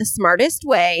doing it the smartest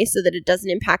way so that it doesn't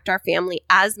impact our family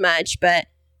as much. But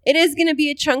it is going to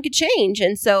be a chunk of change.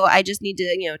 And so I just need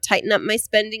to, tighten up my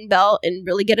spending belt and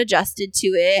really get adjusted to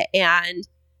it. And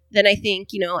then I think,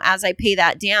 as I pay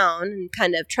that down and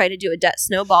kind of try to do a debt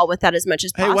snowball with that as much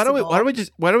as possible. Hey,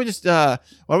 why don't we just do a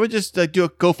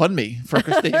GoFundMe for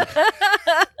Christine?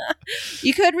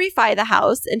 You could refi the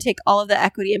house and take all of the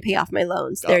equity and pay off my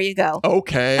loans. There you go.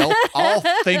 Okay, I'll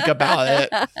think about it.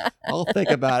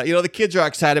 The kids are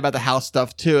excited about the house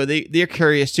stuff too. They're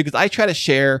curious too because I try to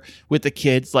share with the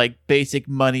kids like basic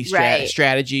money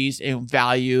strategies and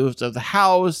values of the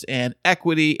house and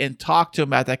equity, and talk to them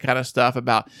about that kind of stuff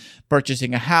about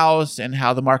purchasing a house and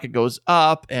how the market goes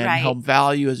up and home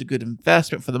value is a good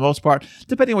investment for the most part,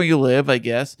 depending where you live, I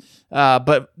guess.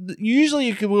 But usually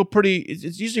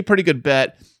it's usually a pretty good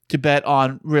bet to bet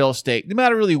on real estate, no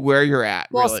matter really where you're at.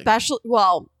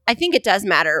 Well, I think it does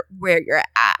matter where you're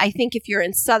at. I think if you're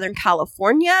in Southern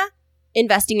California,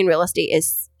 investing in real estate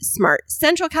is smart.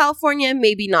 Central California,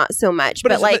 maybe not so much.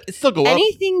 But it still go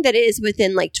anything up. That is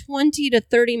within like 20 to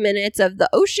 30 minutes of the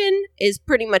ocean is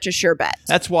pretty much a sure bet.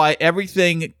 That's why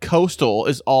everything coastal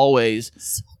is always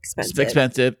so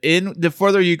expensive. In the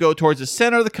further you go towards the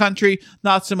center of the country,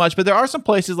 not so much. But there are some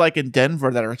places like in Denver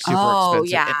that are super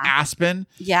expensive. Yeah. In Aspen.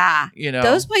 Yeah.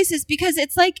 Those places, because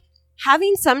it's like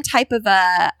having some type of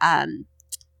I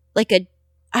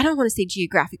don't want to say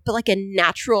geographic, but like a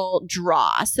natural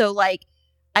draw. So like,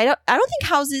 I don't think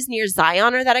houses near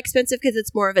Zion are that expensive because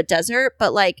it's more of a desert.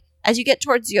 But like as you get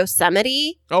towards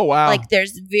Yosemite, oh wow, like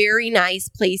there's very nice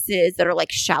places that are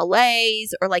like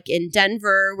chalets, or like in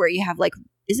Denver where you have like,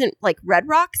 isn't like Red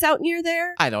Rocks out near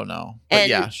there? I don't know, but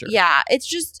yeah, sure. Yeah, it's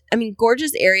just,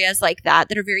 gorgeous areas like that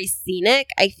are very scenic.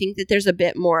 I think that there's a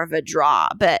bit more of a draw.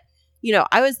 But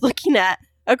I was looking at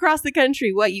across the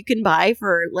country what you can buy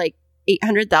for like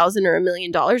 $800,000 or $1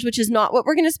 million, which is not what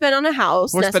we're going to spend on a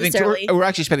house. We're actually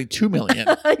spending $2 million.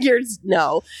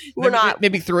 No, we're not.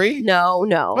 Maybe 3. No.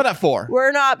 Why not 4?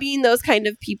 We're not being those kind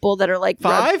of people that are like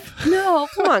 5. No,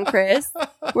 come on, Chris.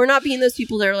 We're not being those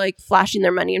people that are like flashing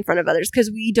their money in front of others,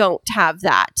 because we don't have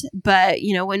that. But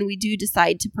when we do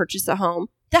decide to purchase a home,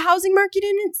 the housing market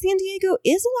in San Diego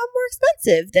is a lot more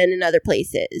expensive than in other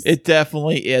places. It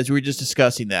definitely is. We were just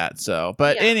discussing that. So,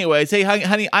 but anyways, hey,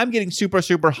 honey, I'm getting super,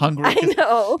 super hungry. I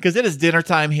know. Because it is dinner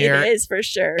time here. It is for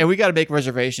sure. And we got to make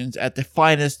reservations at the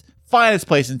finest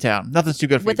place in town. Nothing's too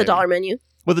good for With you. With a dollar menu.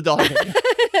 With a dollar menu.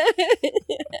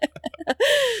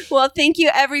 Well, thank you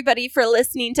everybody for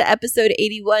listening to episode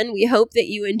 81. We hope that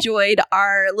you enjoyed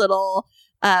our little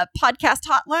podcast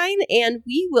hotline, and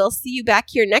we will see you back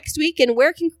here next week. And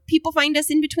where can people find us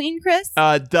in between, Chris?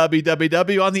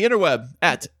 www on the interweb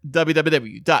at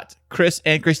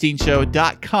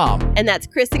www.chrisandchristineshow.com. And that's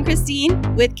Chris and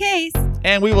Christine with Case.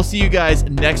 And we will see you guys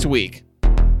next week.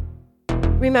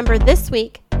 Remember this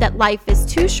week that life is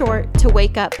too short to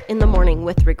wake up in the morning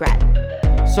with regret.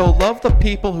 So love the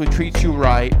people who treat you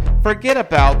right, forget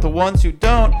about the ones who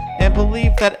don't, and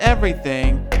believe that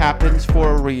everything happens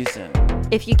for a reason.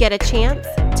 If you get a chance,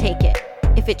 take it.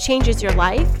 If it changes your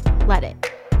life, let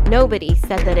it. Nobody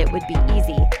said that it would be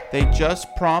easy. They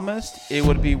just promised it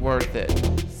would be worth it.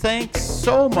 Thanks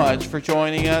so much for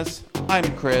joining us.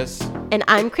 I'm Chris. And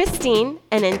I'm Christine.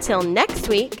 And until next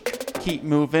week, keep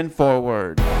moving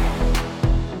forward.